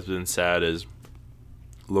stuff that's been said is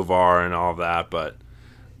LeVar and all of that, but,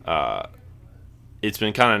 it's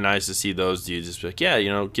been kind of nice to see those dudes just be like,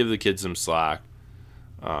 give the kids some slack.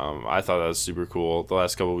 I thought that was super cool. The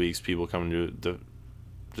last couple of weeks, people coming to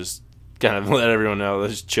just kind of let everyone know,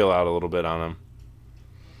 let's just chill out a little bit on them.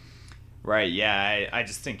 Right, yeah, I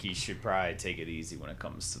just think he should probably take it easy when it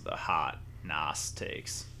comes to the hot Nas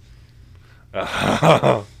takes.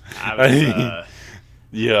 That's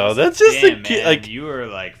just a kid. Like, you were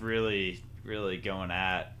like really, really going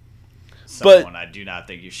at someone I do not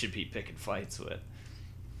think you should be picking fights with.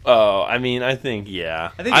 Oh, I mean, I think, yeah.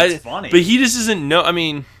 I think it's funny. But he just doesn't know. I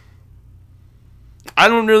mean, I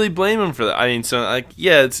don't really blame him for that. I mean, so, like,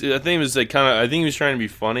 yeah, I think it was like I think he was trying to be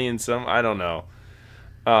funny in some, I don't know.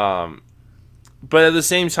 But at the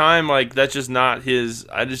same time, like, that's just not his,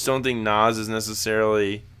 I just don't think Nas is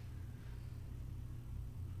necessarily,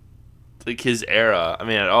 like, his era. I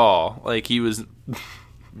mean, at all. Like, he was.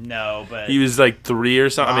 No, but. He was, like, 3 or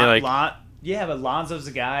something. I mean, like. Yeah, but Lonzo's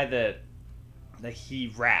a guy that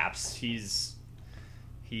he raps. He's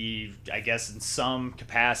he, I guess, in some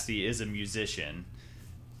capacity, is a musician.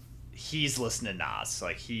 He's listening to Nas.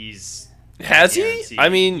 Like, he's... Has he? I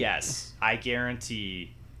mean... Yes. I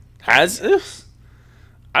guarantee... Has...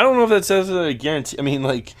 I don't know if that says a guarantee. I mean,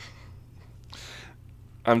 like...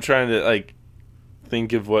 I'm trying to, like,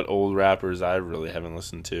 think of what old rappers I really haven't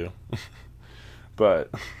listened to. But...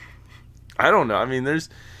 I don't know. I mean,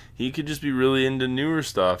 he could just be really into newer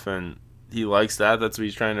stuff, and he likes that. That's what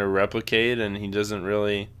he's trying to replicate, and he doesn't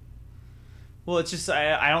really... Well, it's just,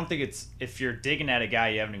 I don't think it's... If you're digging at a guy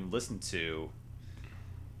you haven't even listened to,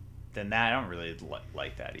 then I don't really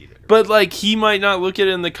like that either. But, like, he might not look at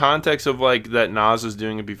it in the context of, like, that Nas was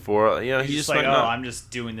doing it before. You know, he's just like, not... I'm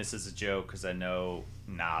just doing this as a joke because I know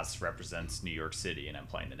Nas represents New York City and I'm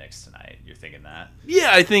playing the Knicks tonight. You're thinking that?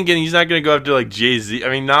 Yeah, I think, and he's not going to go after, like, Jay-Z. I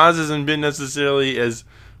mean, Nas hasn't been necessarily as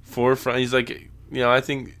forefront. He's like, you know, I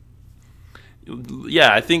think...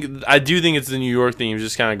 Yeah, I do think it's the New York thing. He was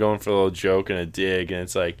just kind of going for a little joke and a dig, and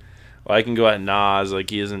it's like, well, I can go at Nas.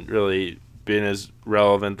 Like, he hasn't really been as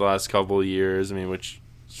relevant the last couple of years. I mean, which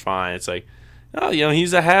is fine. It's like, oh, you know,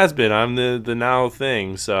 he's a has-been. I'm the now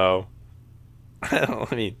thing. So, I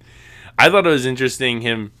thought it was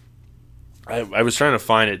interesting. I was trying to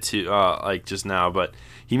find it too, like just now, but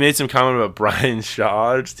he made some comment about Brian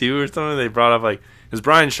Shaw too or something. They brought up like. Because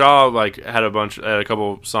Brian Shaw like had a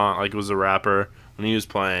couple songs, like was a rapper when he was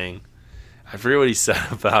playing. I forget what he said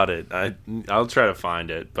about it. I'll try to find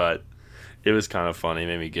it, but it was kind of funny,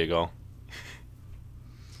 made me giggle.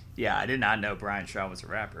 Yeah, I did not know Brian Shaw was a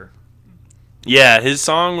rapper. Yeah, his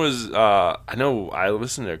song was. I know I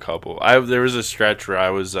listened to a couple. There was a stretch where I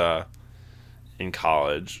was in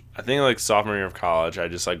college. I think like sophomore year of college, I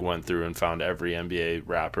just like went through and found every NBA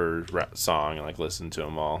rapper song and like listened to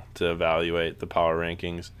them all to evaluate the power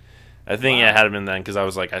rankings. I think it had been then because I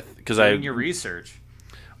was like, doing your research.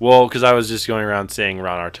 Well, because I was just going around saying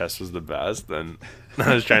Ron Artest was the best, and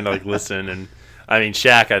I was trying to like listen. And I mean,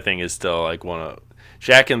 Shaq I think is still like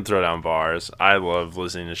Shaq can throw down bars. I love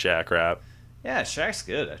listening to Shaq rap. Yeah, Shaq's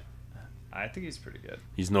good. I think he's pretty good.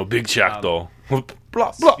 He's no big Shaq though.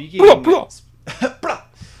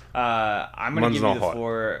 I'm gonna give you the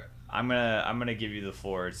floor. I'm gonna give you the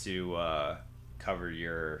floor to cover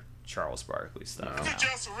your Charles Barkley stuff. This is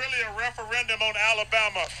just really a referendum on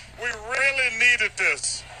Alabama. We really needed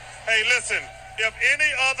this. Hey, listen, if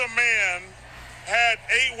any other man had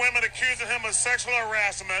 8 women accusing him of sexual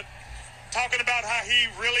harassment, talking about how he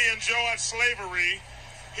really enjoyed slavery,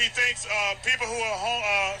 he thinks people who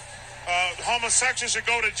are homosexuals should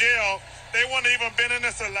go to jail. They wouldn't even been in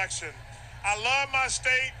this election. I love my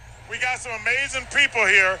state. We got some amazing people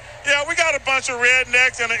here. Yeah, we got a bunch of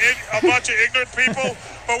rednecks and a bunch of ignorant people,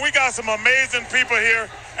 but we got some amazing people here,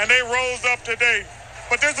 and they rose up today.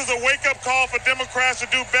 But this is a wake-up call for Democrats to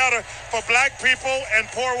do better for black people and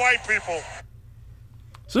poor white people.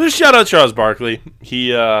 So just shout out Charles Barkley. He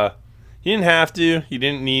didn't have to, he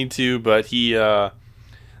didn't need to, but he the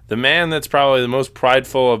man that's probably the most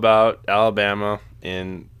prideful about Alabama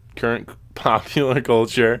in current popular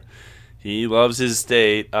culture. He loves his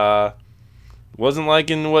state. Wasn't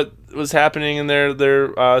liking what was happening in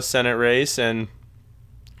their Senate race, and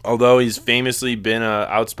although he's famously been an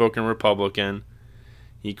outspoken Republican,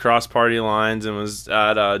 he crossed party lines and was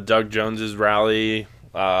at Doug Jones's rally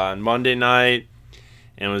on Monday night,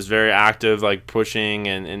 and was very active, like pushing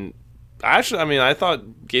and actually, I mean, I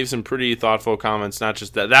thought gave some pretty thoughtful comments. Not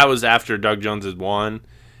just that. That was after Doug Jones had won,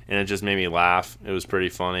 and it just made me laugh. It was pretty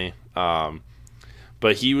funny.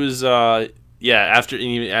 But he was, after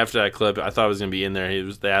that clip, I thought it was gonna be in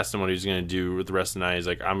there. They asked him what he was gonna do with the rest of the night. He's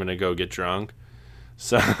like, I'm gonna go get drunk.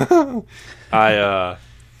 So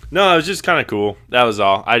no, it was just kind of cool. That was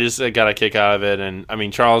all. I just got a kick out of it. And I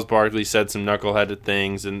mean, Charles Barkley said some knuckleheaded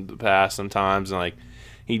things in the past sometimes, and like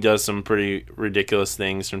he does some pretty ridiculous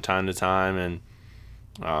things from time to time, and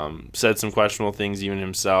said some questionable things even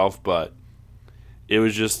himself, but. It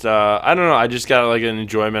was just, I don't know, I just got like an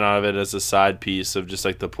enjoyment out of it as a side piece of just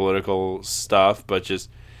like the political stuff, but just,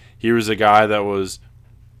 he was a guy that was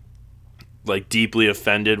like deeply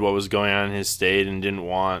offended what was going on in his state and didn't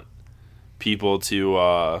want people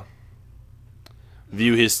to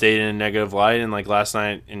view his state in a negative light, and like last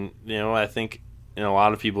night, and you know, I think in a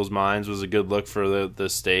lot of people's minds was a good look for the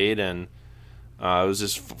state, and it was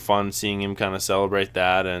just fun seeing him kind of celebrate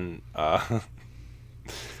that, and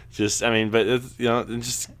just, I mean, but it's, you know,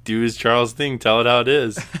 just do his Charles thing, tell it how it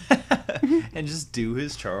is, and just do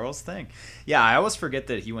his Charles thing. Yeah, I always forget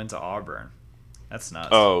that he went to Auburn. That's nuts.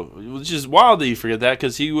 Oh, it's just wild that you forget that,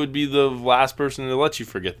 because he would be the last person to let you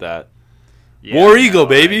forget that. Yeah, War Eagle,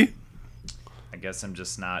 baby. I guess I'm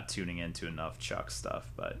just not tuning into enough Chuck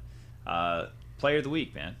stuff, but player of the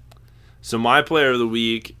week, man. So my player of the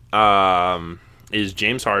week is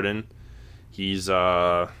James Harden. He's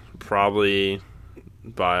probably,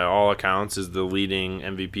 by all accounts, is the leading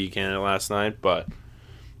MVP candidate last night. But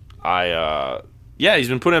he's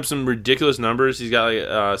been putting up some ridiculous numbers. He's got like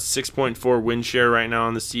a 6.4 win share right now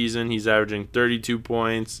in the season. He's averaging 32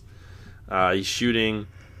 points. He's shooting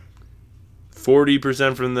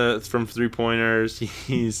 40% from 3-pointers.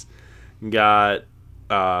 He's got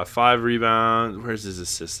 5 rebounds. Where's his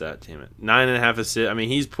assist at? Damn it. 9.5 assists. I mean,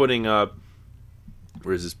 he's putting up.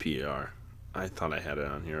 Where's his PR? I thought I had it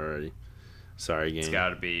on here already. Sorry, game. It's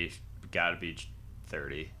gotta be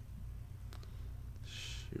 30.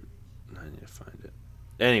 Shoot, I need to find it.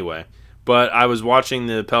 Anyway, but I was watching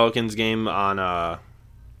the Pelicans game on.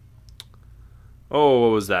 What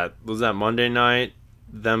was that? Was that Monday night?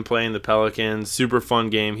 Them playing the Pelicans. Super fun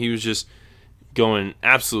game. He was just going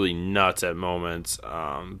absolutely nuts at moments.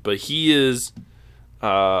 But he is.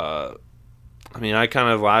 I kind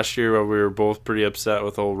of last year we were both pretty upset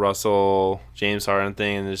with old Russell James Harden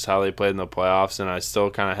thing and just how they played in the playoffs, and I still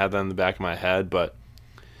kind of had that in the back of my head. But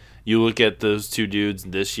you look at those two dudes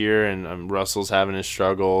this year, and Russell's having his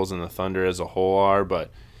struggles, and the Thunder as a whole are,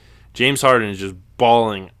 but James Harden is just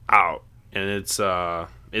balling out, and it's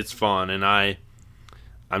fun, and I'm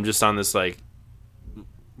just on this like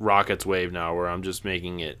Rockets wave now where I'm just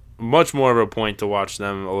making it much more of a point to watch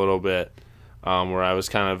them a little bit, where I was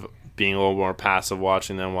kind of being a little more passive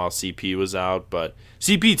watching them while CP was out. But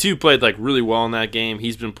CP2 played like really well in that game.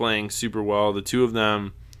 He's been playing super well. The two of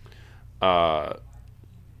them have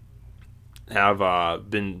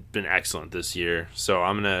been excellent this year. So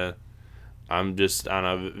I'm just on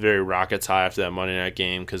a very Rockets high after that Monday night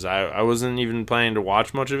game because I wasn't even planning to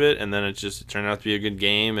watch much of it, and then it turned out to be a good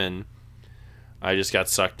game, and I just got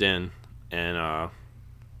sucked in, and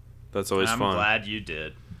that's always fun. I'm glad you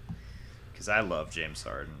did because I love James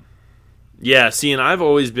Harden. Yeah, see, and I've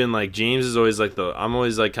always been like, James is always like I'm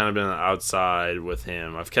always like kind of been on the outside with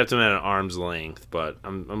him. I've kept him at an arm's length, but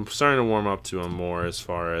I'm starting to warm up to him more as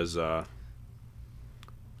far as like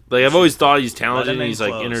I've always thought he's talented and he's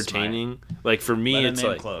like entertaining. Mike. Like for me, it's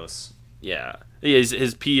like close. Yeah,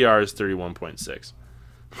 his PER is 31.6.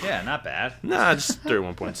 Yeah, not bad. Nah, just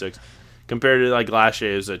 31.6 compared to like last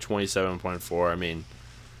year it was at 27.4. I mean,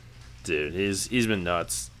 dude, he's been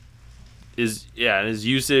nuts. His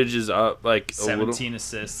usage is up like 17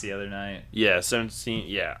 assists the other night. Yeah, 17.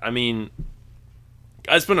 Yeah, I mean,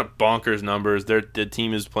 guys putting up bonkers numbers. The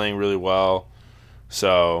team is playing really well,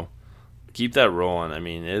 so keep that rolling. I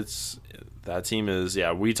mean, that team is.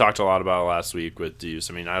 Yeah, we talked a lot about it last week with Deuce.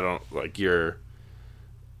 I mean, I don't like you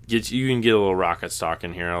can get a little Rockets talk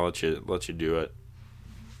in here. I'll let you do it.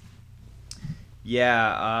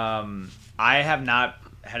 Yeah, I have not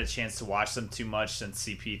had a chance to watch them too much since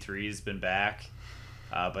CP3 has been back,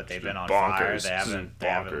 but they've been on fire. They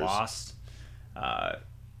haven't lost.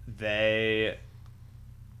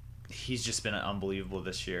 He's just been unbelievable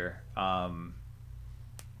this year.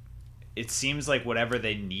 It seems like whatever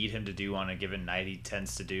they need him to do on a given night, he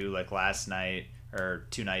tends to do. Like last night or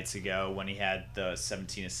 2 nights ago when he had the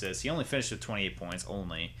 17 assists, he only finished with 28 points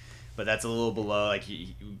only, but that's a little below. Like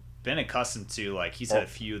he's been accustomed to. Like he's had a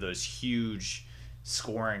few of those huge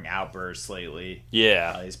scoring outbursts lately.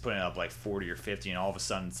 Yeah. He's putting up like 40 or 50, and all of a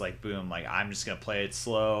sudden it's like, boom, like I'm just going to play it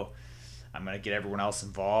slow. I'm going to get everyone else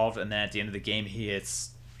involved. And then at the end of the game, he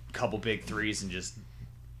hits a couple big threes and just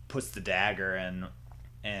puts the dagger in.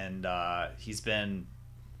 And he's been,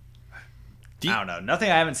 I don't know,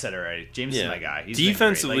 nothing I haven't said already. James is my guy. He's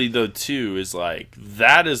defensively, though, too, is like,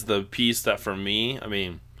 that is the piece that for me, I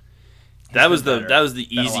mean, that was the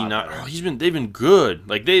easy not. Oh, they've been good.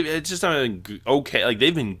 Like it's just not okay. Like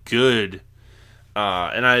they've been good,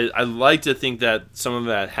 and I like to think that some of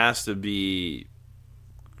that has to be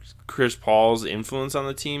Chris Paul's influence on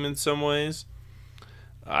the team in some ways.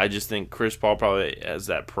 I just think Chris Paul probably has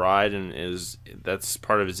that pride and that's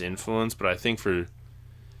part of his influence. But I think for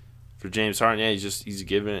James Harden, yeah,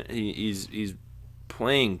 he's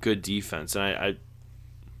playing good defense, and I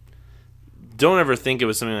don't ever think it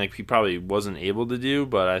was something like he probably wasn't able to do,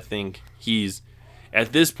 but I think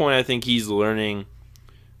at this point, I think he's learning,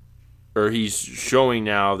 or he's showing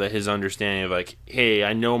now that his understanding of like, hey,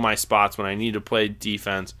 I know my spots when I need to play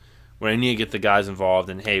defense, when I need to get the guys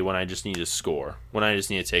involved, and hey, when I just need to score, when I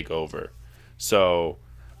just need to take over. So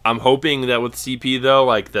I'm hoping that with CP though,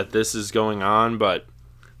 like that this is going on, but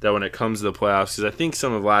that when it comes to the playoffs, because I think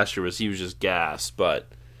some of last year he was just gas, but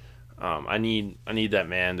I need that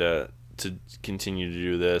man to continue to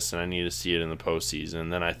do this, and I need to see it in the postseason.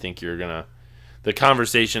 And then I think the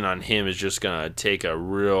conversation on him is just gonna take a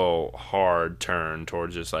real hard turn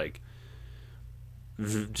towards just like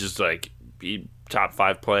just like be top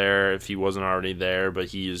 5 player if he wasn't already there. But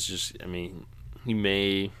he is just, I mean, he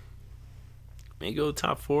may go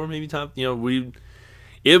top 4, maybe top. It'll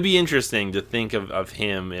be interesting to think of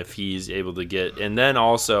him if he's able to get. And then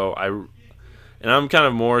also I'm kind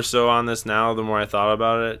of more so on this now. The more I thought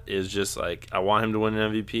about it, is just like I want him to win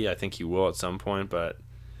an MVP. I think he will at some point, but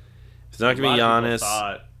it's not going to be Giannis.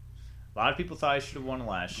 A lot of people thought he should have won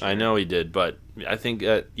last year. I know he did, but I think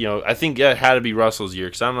that had to be Russell's year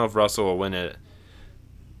because I don't know if Russell will win it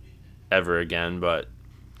ever again. But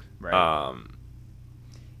Right.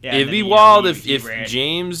 Yeah, it'd be wild if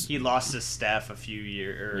James. He lost to Steph a few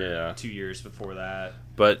years, 2 years before that.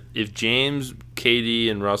 But if James, KD,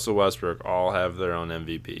 and Russell Westbrook all have their own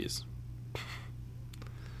MVPs,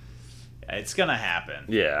 it's gonna happen.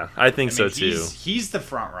 Yeah, I think so too. He's the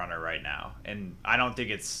front runner right now, and I don't think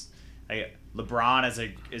it's. LeBron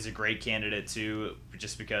is a great candidate too,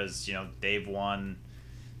 just because they've won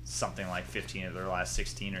something like 15 of their last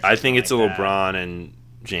 16 or something. I think it's like a LeBron and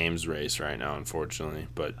James race right now, unfortunately.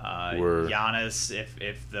 But we're Giannis.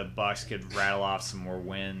 If the Bucks could rattle off some more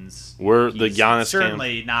wins, the Giannis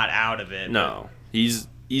certainly not out of it. No, he's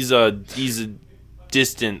a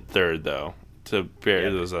distant third though to pair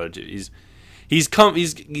to those other two. He's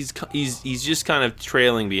just kind of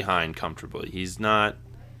trailing behind comfortably. He's not.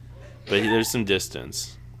 But there's some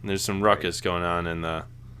distance. There's some ruckus going on in the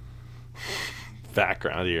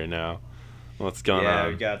background here now. What's going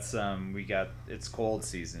on? Yeah, it's cold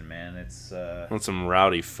season, man. It's some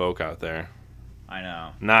rowdy folk out there. I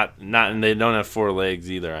know. And they don't have 4 legs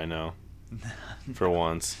either, I know. For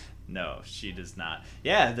once. No, she does not.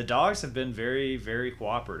 Yeah, the dogs have been very, very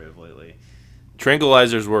cooperative lately.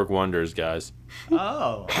 Tranquilizers work wonders, guys.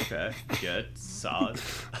 Oh, okay. Good. Solid.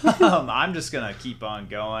 I'm just going to keep on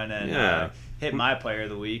going and hit my player of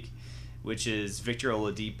the week, which is Victor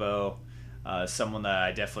Oladipo, someone that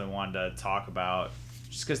I definitely wanted to talk about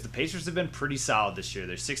just because the Pacers have been pretty solid this year.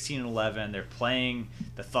 They're 16-11. They're playing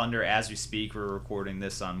the Thunder as we speak. We're recording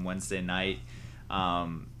this on Wednesday night.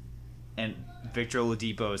 And Victor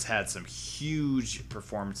Oladipo has had some huge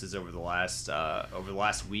performances over the last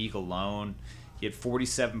week alone. He had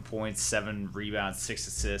 47 points, 7 rebounds, 6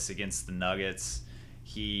 assists against the Nuggets.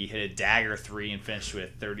 He hit a dagger 3 and finished with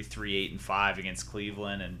 33, 8-5 against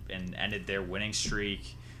Cleveland and ended their winning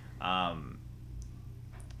streak.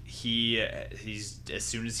 He's as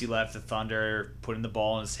soon as he left the Thunder, putting the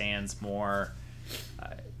ball in his hands more.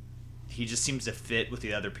 He just seems to fit with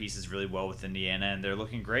the other pieces really well with Indiana, and they're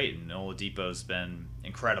looking great. And Oladipo's been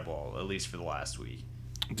incredible, at least for the last week.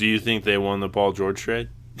 Do you think they won the Paul George trade?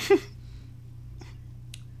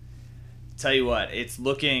 Tell you what, it's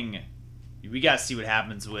looking. We gotta see what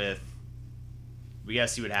happens by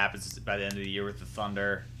the end of the year with the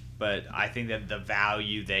Thunder. But I think that the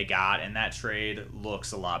value they got in that trade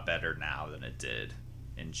looks a lot better now than it did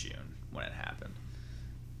in June when it happened.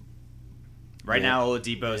 Right now,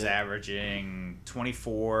 Oladipo's averaging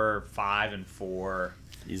 24, 5, and 4.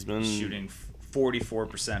 He's been shooting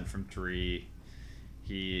 44% from 3.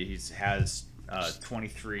 He has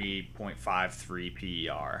 23.53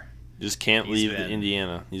 PER. Just can't leave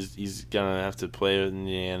Indiana. He's gonna have to play in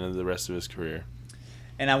Indiana the rest of his career.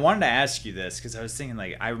 And I wanted to ask you this because I was thinking,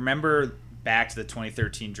 I remember back to the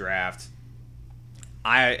 2013 draft.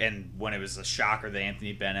 And when it was a shocker that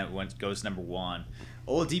Anthony Bennett goes number 1,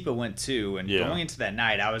 Oladipo went 2, and going into that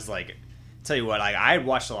night, I was like, tell you what, I had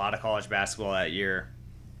watched a lot of college basketball that year,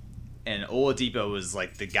 and Oladipo was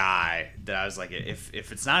like the guy that I was like, if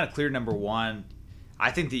it's not a clear number 1. I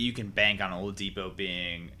think that you can bank on Oladipo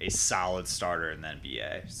being a solid starter in the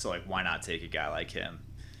NBA. So, why not take a guy like him?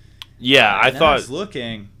 Yeah, I was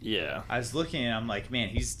looking, and I'm like, man,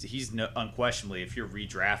 he's unquestionably, if you're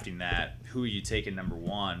redrafting that, who are you taking number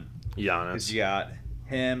 1? Giannis. Because you got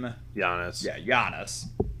him. Giannis. Yeah, Giannis.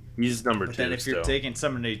 He's number 2. But then if you're taking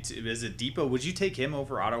somebody, is it Depot? Would you take him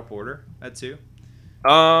over Otto Porter at 2?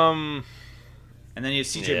 And then you have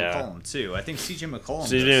CJ McCollum too. I think CJ McCollum.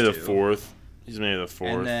 So he's maybe the 4th. He's maybe the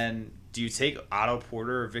 4th. And then do you take Otto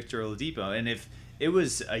Porter or Victor Oladipo? And if it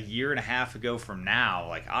was a year and a half ago from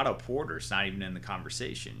now, Otto Porter's not even in the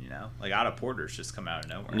conversation, Otto Porter's just come out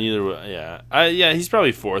of nowhere. Neither way, yeah. He's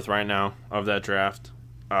probably 4th right now of that draft.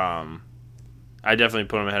 I definitely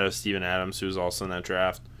put him ahead of Steven Adams, who's also in that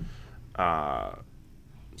draft.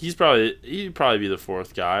 He'd probably be the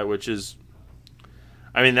 4th guy, which is,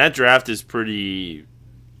 I mean, that draft is pretty.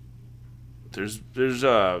 There's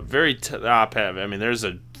a very top heavy. I mean, there's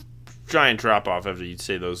a giant drop off after you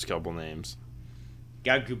say those couple names.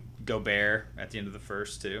 Got Gobert at the end of the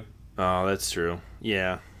first too. Oh, that's true.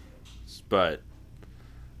 Yeah, but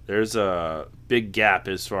there's a big gap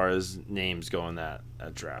as far as names go in that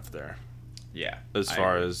draft there. Yeah. As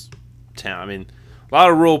far as talent, I mean, a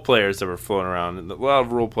lot of role players that were floating around, a lot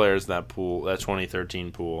of role players in that pool, that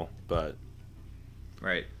 2013 pool, but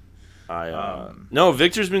right. No,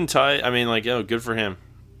 Victor's been tight. I mean, like, good for him.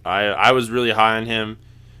 I was really high on him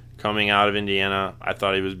coming out of Indiana. I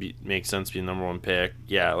thought he would make sense to be the number one pick.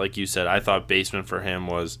 Yeah, like you said, I thought basement for him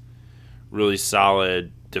was really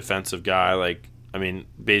solid defensive guy. Like, I mean,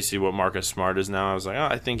 basically what Marcus Smart is now. I was like,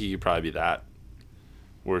 I think he could probably be that.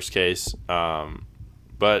 Worst case.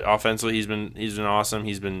 But offensively, he's been awesome.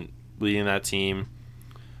 He's been leading that team.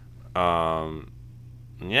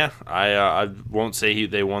 Yeah, I won't say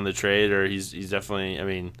they won the trade, or he's definitely, I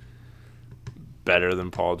mean, better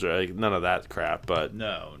than Paul George. Like, none of that crap. But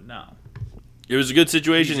no, it was a good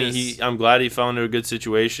situation. I'm glad he fell into a good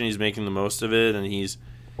situation. He's making the most of it, and he's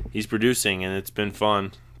producing, and it's been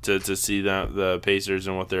fun to see the Pacers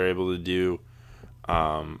and what they're able to do.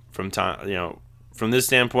 From this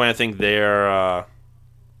standpoint, I think they're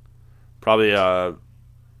probably are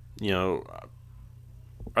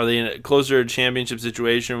they in a closer championship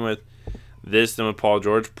situation with this than with Paul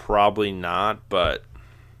George? Probably not, but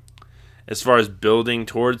as far as building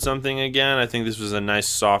towards something again, I think this was a nice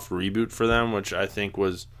soft reboot for them, which I think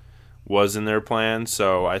was in their plan.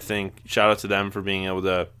 So I think shout out to them for being able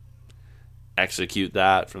to execute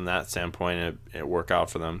that from that standpoint, and it worked out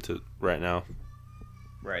for them to right now.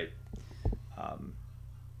 Right.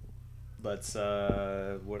 Let's hit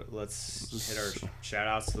our shout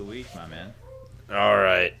outs of the week, my man. All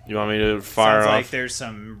right, you want me to fire off? Sounds like there's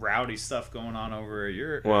some rowdy stuff going on over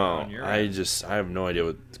your. Well, I have no idea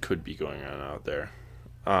what could be going on out there.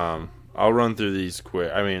 I'll run through these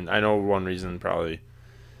quick. I mean, I know one reason probably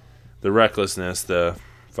the recklessness, the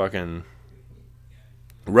fucking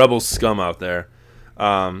rebel scum out there.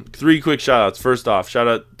 3 quick shout outs. First off, shout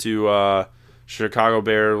out to Chicago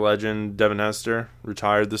Bear legend Devin Hester,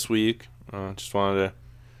 retired this week. Just wanted to,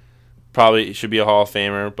 probably should be a Hall of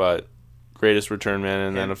Famer, but greatest return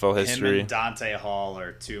man in NFL history. Him and Dante Hall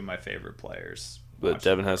are 2 of my favorite players. But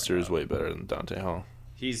Devin Hester is way better than Dante Hall.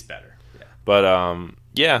 He's better. Yeah. But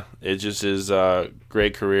yeah, it just is a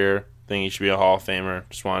great career. Think he should be a Hall of Famer.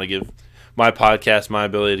 Just wanted to give my podcast my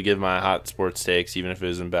ability to give my hot sports takes, even if it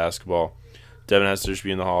isn't basketball. Devin Hester should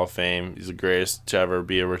be in the Hall of Fame. He's the greatest to ever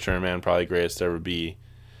be a return man, probably greatest to ever be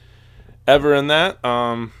ever in that.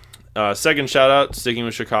 Second shout out, sticking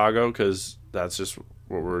with Chicago, because that's just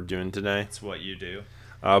what we're doing today. It's what you do.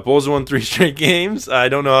 Bulls won 3 straight games. I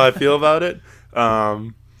don't know how I feel about it.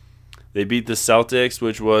 They beat the Celtics,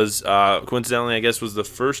 which was coincidentally, I guess, was the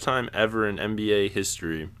first time ever in NBA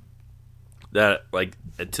history that, like,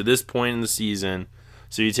 to this point in the season,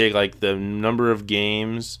 so you take like the number of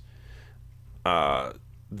games,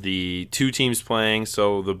 the 2 teams playing,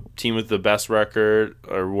 so the team with the best record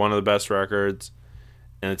or one of the best records,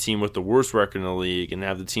 and the team with the worst record in the league, and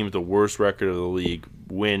have the team with the worst record of the league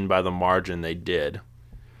win by the margin they did.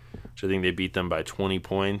 Which I think they beat them by 20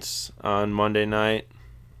 points on Monday night.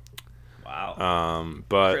 Wow.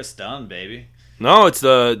 But Chris Dunn, baby. No, it's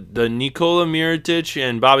the Nikola Mirotic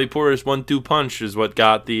and Bobby Portis 1-2 punch is what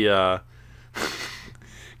got the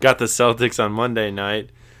got the Celtics on Monday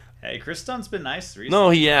night. Hey, Chris Dunn's been nice recently.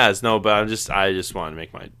 No, he has. No, but I just want to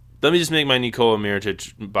make my. Let me just make my Nikola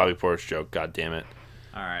Mirotic Bobby Portis joke. God damn it.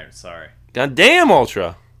 All right, sorry. God damn,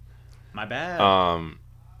 Ultra. My bad.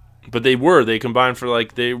 But they combined for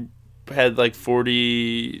like, they had like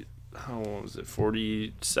 40, what was it,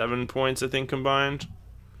 47 points, I think, combined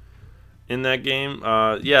in that game.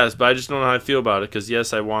 Yes, but I just don't know how I feel about it, because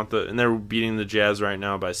yes, I want and they're beating the Jazz right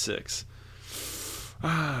now by 6.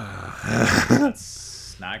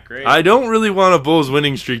 That's not great. I don't really want a Bulls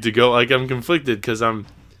winning streak to go. Like, I'm conflicted, because I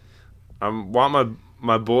want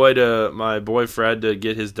my boy Fred to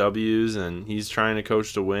get his W's, and he's trying to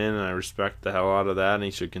coach to win, and I respect the hell out of that, and he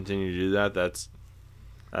should continue to do that. That's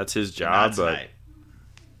his job. But tonight.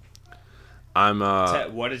 I'm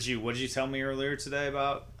what did you tell me earlier today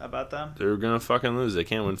about them? They're gonna fucking lose. They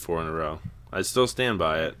can't win 4 in a row. I still stand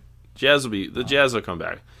by it. Jazz will come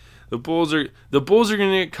back. The Bulls are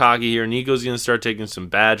gonna get cocky here. Nico's gonna start taking some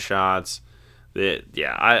bad shots.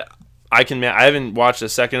 I haven't watched a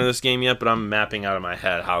second of this game yet, but I'm mapping out of my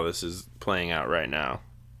head how this is playing out right now.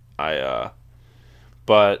 So I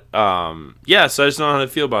just don't know how to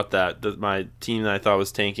feel about that. That my team that I thought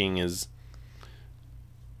was tanking is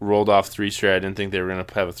rolled off 3 straight. I didn't think they were going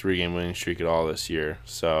to have a 3-game winning streak at all this year.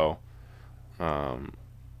 So, a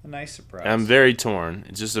nice surprise. I'm very torn.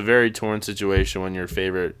 It's just a very torn situation when your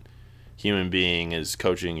favorite human being is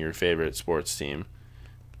coaching your favorite sports team.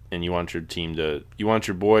 and you want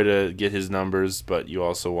your boy to get his numbers, but you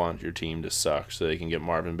also want your team to suck so they can get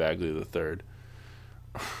Marvin Bagley the third.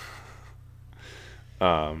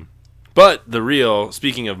 But the real,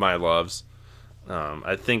 speaking of my loves,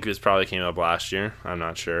 I think this probably came up last year. I'm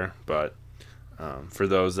not sure, but for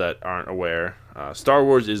those that aren't aware, Star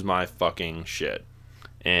Wars is my fucking shit.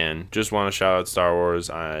 And just want to shout out Star Wars.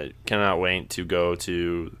 I cannot wait to go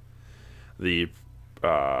to the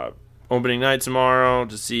opening night tomorrow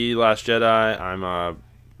to see Last Jedi. I'm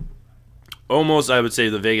almost, I would say,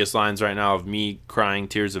 the Vegas lines right now of me crying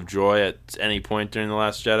tears of joy at any point during the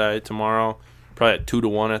Last Jedi tomorrow. Probably at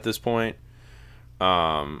 2-1 at this point.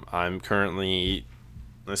 I'm currently,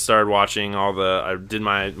 I started watching I did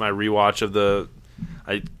my rewatch of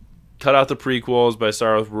I cut out the prequels, but I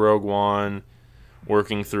started with Rogue One,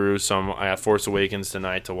 working through I got Force Awakens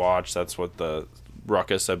tonight to watch. That's what the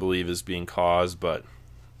ruckus, I believe, is being caused, but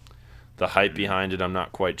the hype behind it, I'm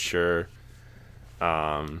not quite sure.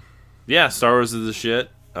 Yeah, Star Wars is the shit.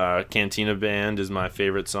 Cantina Band is my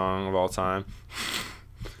favorite song of all time.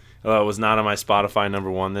 It was not on my Spotify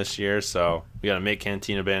 #1 this year, so we got to make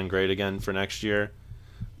Cantina Band great again for next year.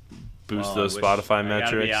 Boost those Spotify metrics.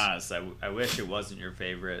 I gotta be honest, I wish it wasn't your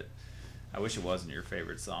favorite. I wish it wasn't your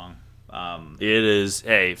favorite song. It is.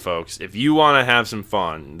 Hey, folks, if you want to have some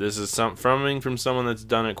fun, this is coming from someone that's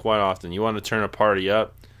done it quite often. You want to turn a party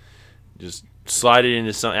up, just slide it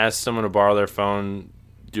into ask someone to borrow their phone,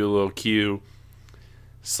 do a little cue,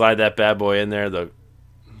 slide that bad boy in there. The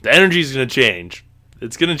energy's gonna change.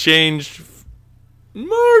 It's going to change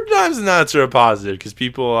more times than not to a positive because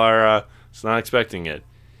people are it's not expecting it.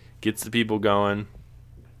 Gets the people going.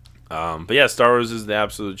 But yeah, Star Wars is the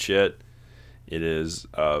absolute shit. It is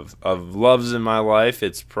of loves in my life.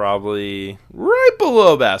 It's probably right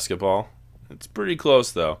below basketball. It's pretty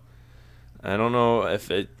close though. I don't know if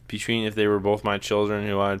they were both my children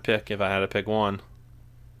who I'd pick if I had to pick one.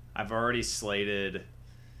 I've already slated,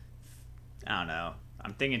 I don't know,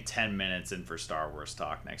 I'm thinking 10 minutes in for Star Wars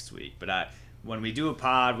talk next week. But when we do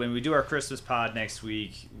our Christmas pod next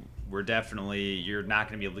week, you're not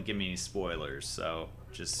going to be able to give me any spoilers. So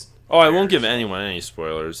just. Oh, I won't give anyone any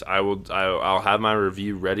spoilers. I'll have my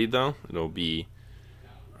review ready though. It'll be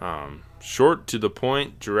short, to the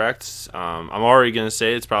point, direct. I'm already going to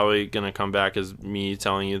say it's probably going to come back as me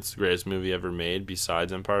telling you it's the greatest movie ever made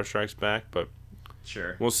besides Empire Strikes Back. But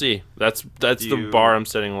sure, we'll see. That's the bar I'm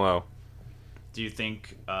setting low. Do you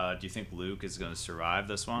think Luke is going to survive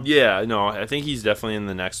this one? Yeah, no, I think he's definitely in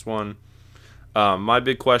the next one. My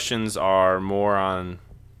big questions are more on.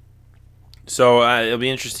 So it'll be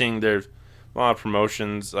interesting. There's a lot of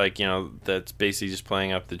promotions, that's basically just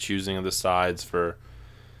playing up the choosing of the sides for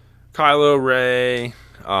Kylo, Rey,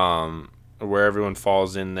 where everyone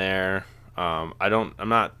falls in there. I'm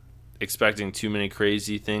not expecting too many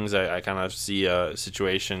crazy things. I kind of see a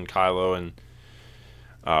situation Kylo and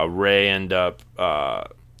Rey end up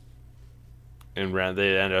and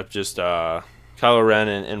they end up just Kylo Ren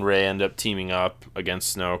and Rey end up teaming up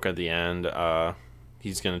against Snoke at the end.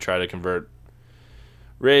 He's going to try to convert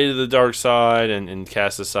Rey to the dark side and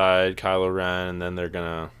cast aside Kylo Ren, and then they're going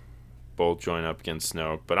to both join up against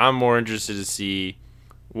Snoke. But I'm more interested to see,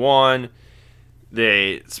 one,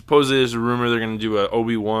 supposedly there's a rumor they're going to do a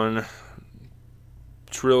Obi-Wan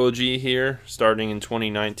trilogy here starting in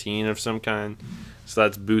 2019 of some kind. So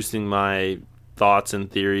that's boosting my thoughts and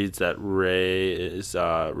theories that Rey is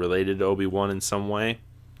related to Obi-Wan in some way.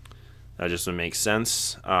 That just would make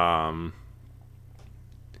sense. And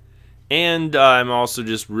I'm also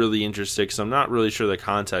just really interested because I'm not really sure the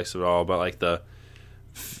context of it all, but like the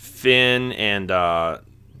Finn and Poe,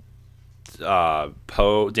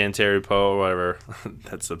 Danteri Poe, whatever.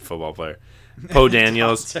 That's a football player. Poe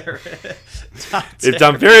Daniels. If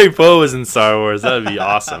Danteri Poe was in Star Wars, that would be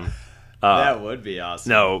awesome. That would be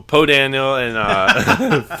awesome. No, Poe Daniel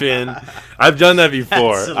and Finn. I've done that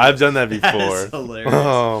before. That's hilarious.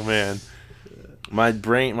 Oh man, my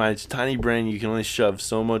tiny brain. You can only shove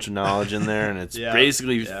so much knowledge in there, and it's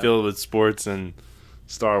basically filled with sports and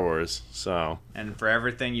Star Wars. So. And for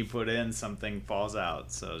everything you put in, something falls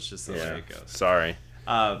out. So it's just the way it goes. Sorry.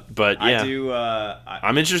 But yeah,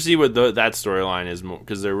 I'm interested what that storyline is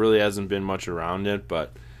because there really hasn't been much around it,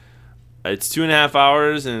 but. It's 2.5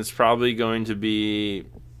 hours, and it's probably going to be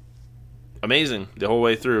amazing the whole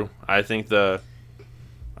way through. I think shout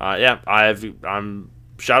out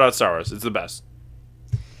Star Wars. It's the best.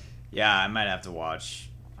 Yeah, I might have to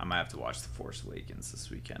watch The Force Awakens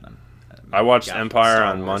this weekend. I watched Empire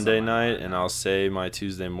on Monday night, and I'll say my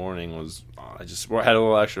Tuesday morning was I just had a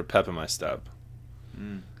little extra pep in my step.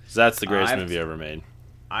 So that's the greatest movie ever made.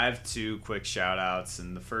 I have two quick shout outs,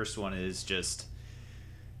 and the first one is just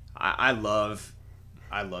I love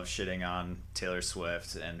shitting on Taylor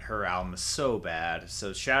Swift, and her album is so bad.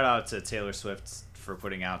 So shout out to Taylor Swift for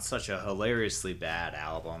putting out such a hilariously bad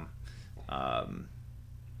album. I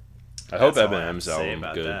hope That's all I have Eminem's to say album's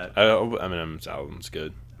about good. that. I hope Eminem's album's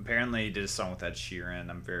good. Apparently, he did a song with Ed Sheeran.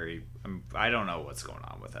 I don't know what's going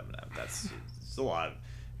on with Eminem. There's a lot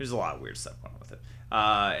of weird stuff going on with it.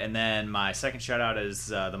 And then my second shout out is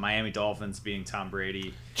the Miami Dolphins beating Tom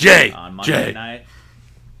Brady on Monday night.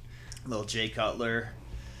 Little Jay Cutler.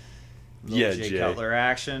 Jay Cutler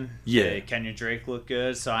action. Yeah. Kenyon Drake looked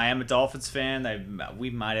good. So I am a Dolphins fan. We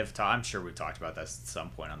might have I'm sure we've talked about that at some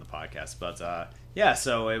point on the podcast. But yeah,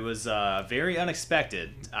 so it was very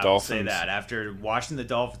unexpected. I will say that. After watching the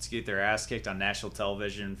Dolphins get their ass kicked on national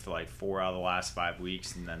television for like 4 out of the last 5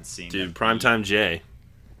 weeks, and then seeing Primetime Jay.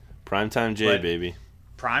 Primetime Jay, baby.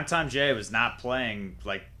 Primetime Jay was not playing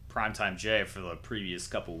like Primetime Jay for the previous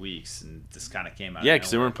couple weeks, and this kind of came out. Yeah,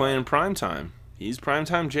 because they weren't playing in primetime. He's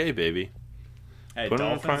Primetime Jay, baby. Hey, put him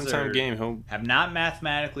in a primetime game. Have not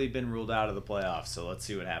mathematically been ruled out of the playoffs, so let's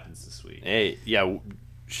see what happens this week. Hey, yeah,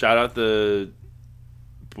 shout out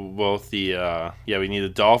we need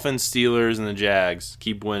the Dolphins, Steelers, and the Jags.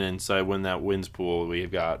 Keep winning, so I win that wins pool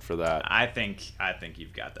we've got for that. I think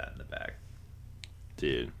you've got that in the bag,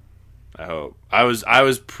 dude. I hope. I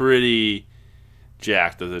was pretty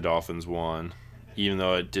jacked that the Dolphins won, even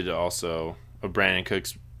though it did also a Brandon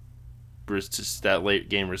Cooks that late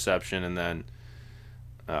game reception, and then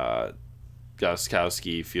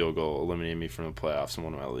Gostkowski field goal eliminated me from the playoffs in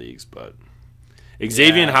one of my leagues. But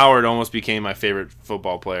Xavier Howard almost became my favorite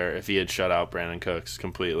football player if he had shut out Brandon Cooks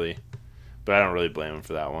completely. But I don't really blame him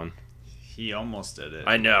for that one. He almost did it.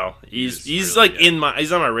 I know. He's really like good.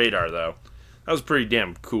 He's on my radar though. That was pretty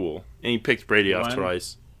damn cool. And he picked Brady off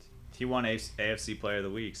twice. He won AFC Player of the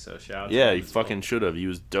Week, so shout out to him. Yeah, he fucking should have. He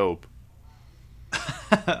was dope.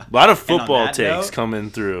 A lot of football takes coming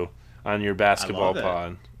through on your basketball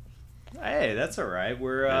pod. Hey, that's all right.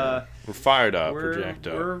 We're fired up. We're jacked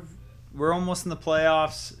up. We're almost in the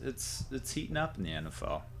playoffs. It's heating up in the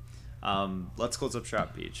NFL. Let's close up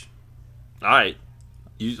shop, Peach. All right.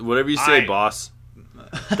 Whatever you say, boss.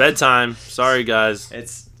 Bedtime. Sorry, guys.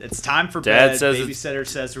 It's time for Dad bed. says Babysitter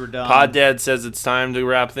says we're done. Pod Dad says it's time to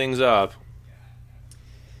wrap things up.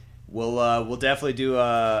 We'll definitely do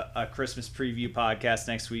a Christmas preview podcast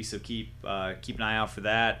next week, so keep an eye out for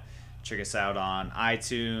that. Check us out on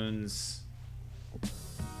iTunes,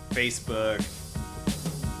 Facebook,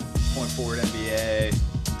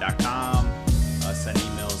 pointforwardnba.com. Send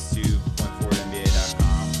emails to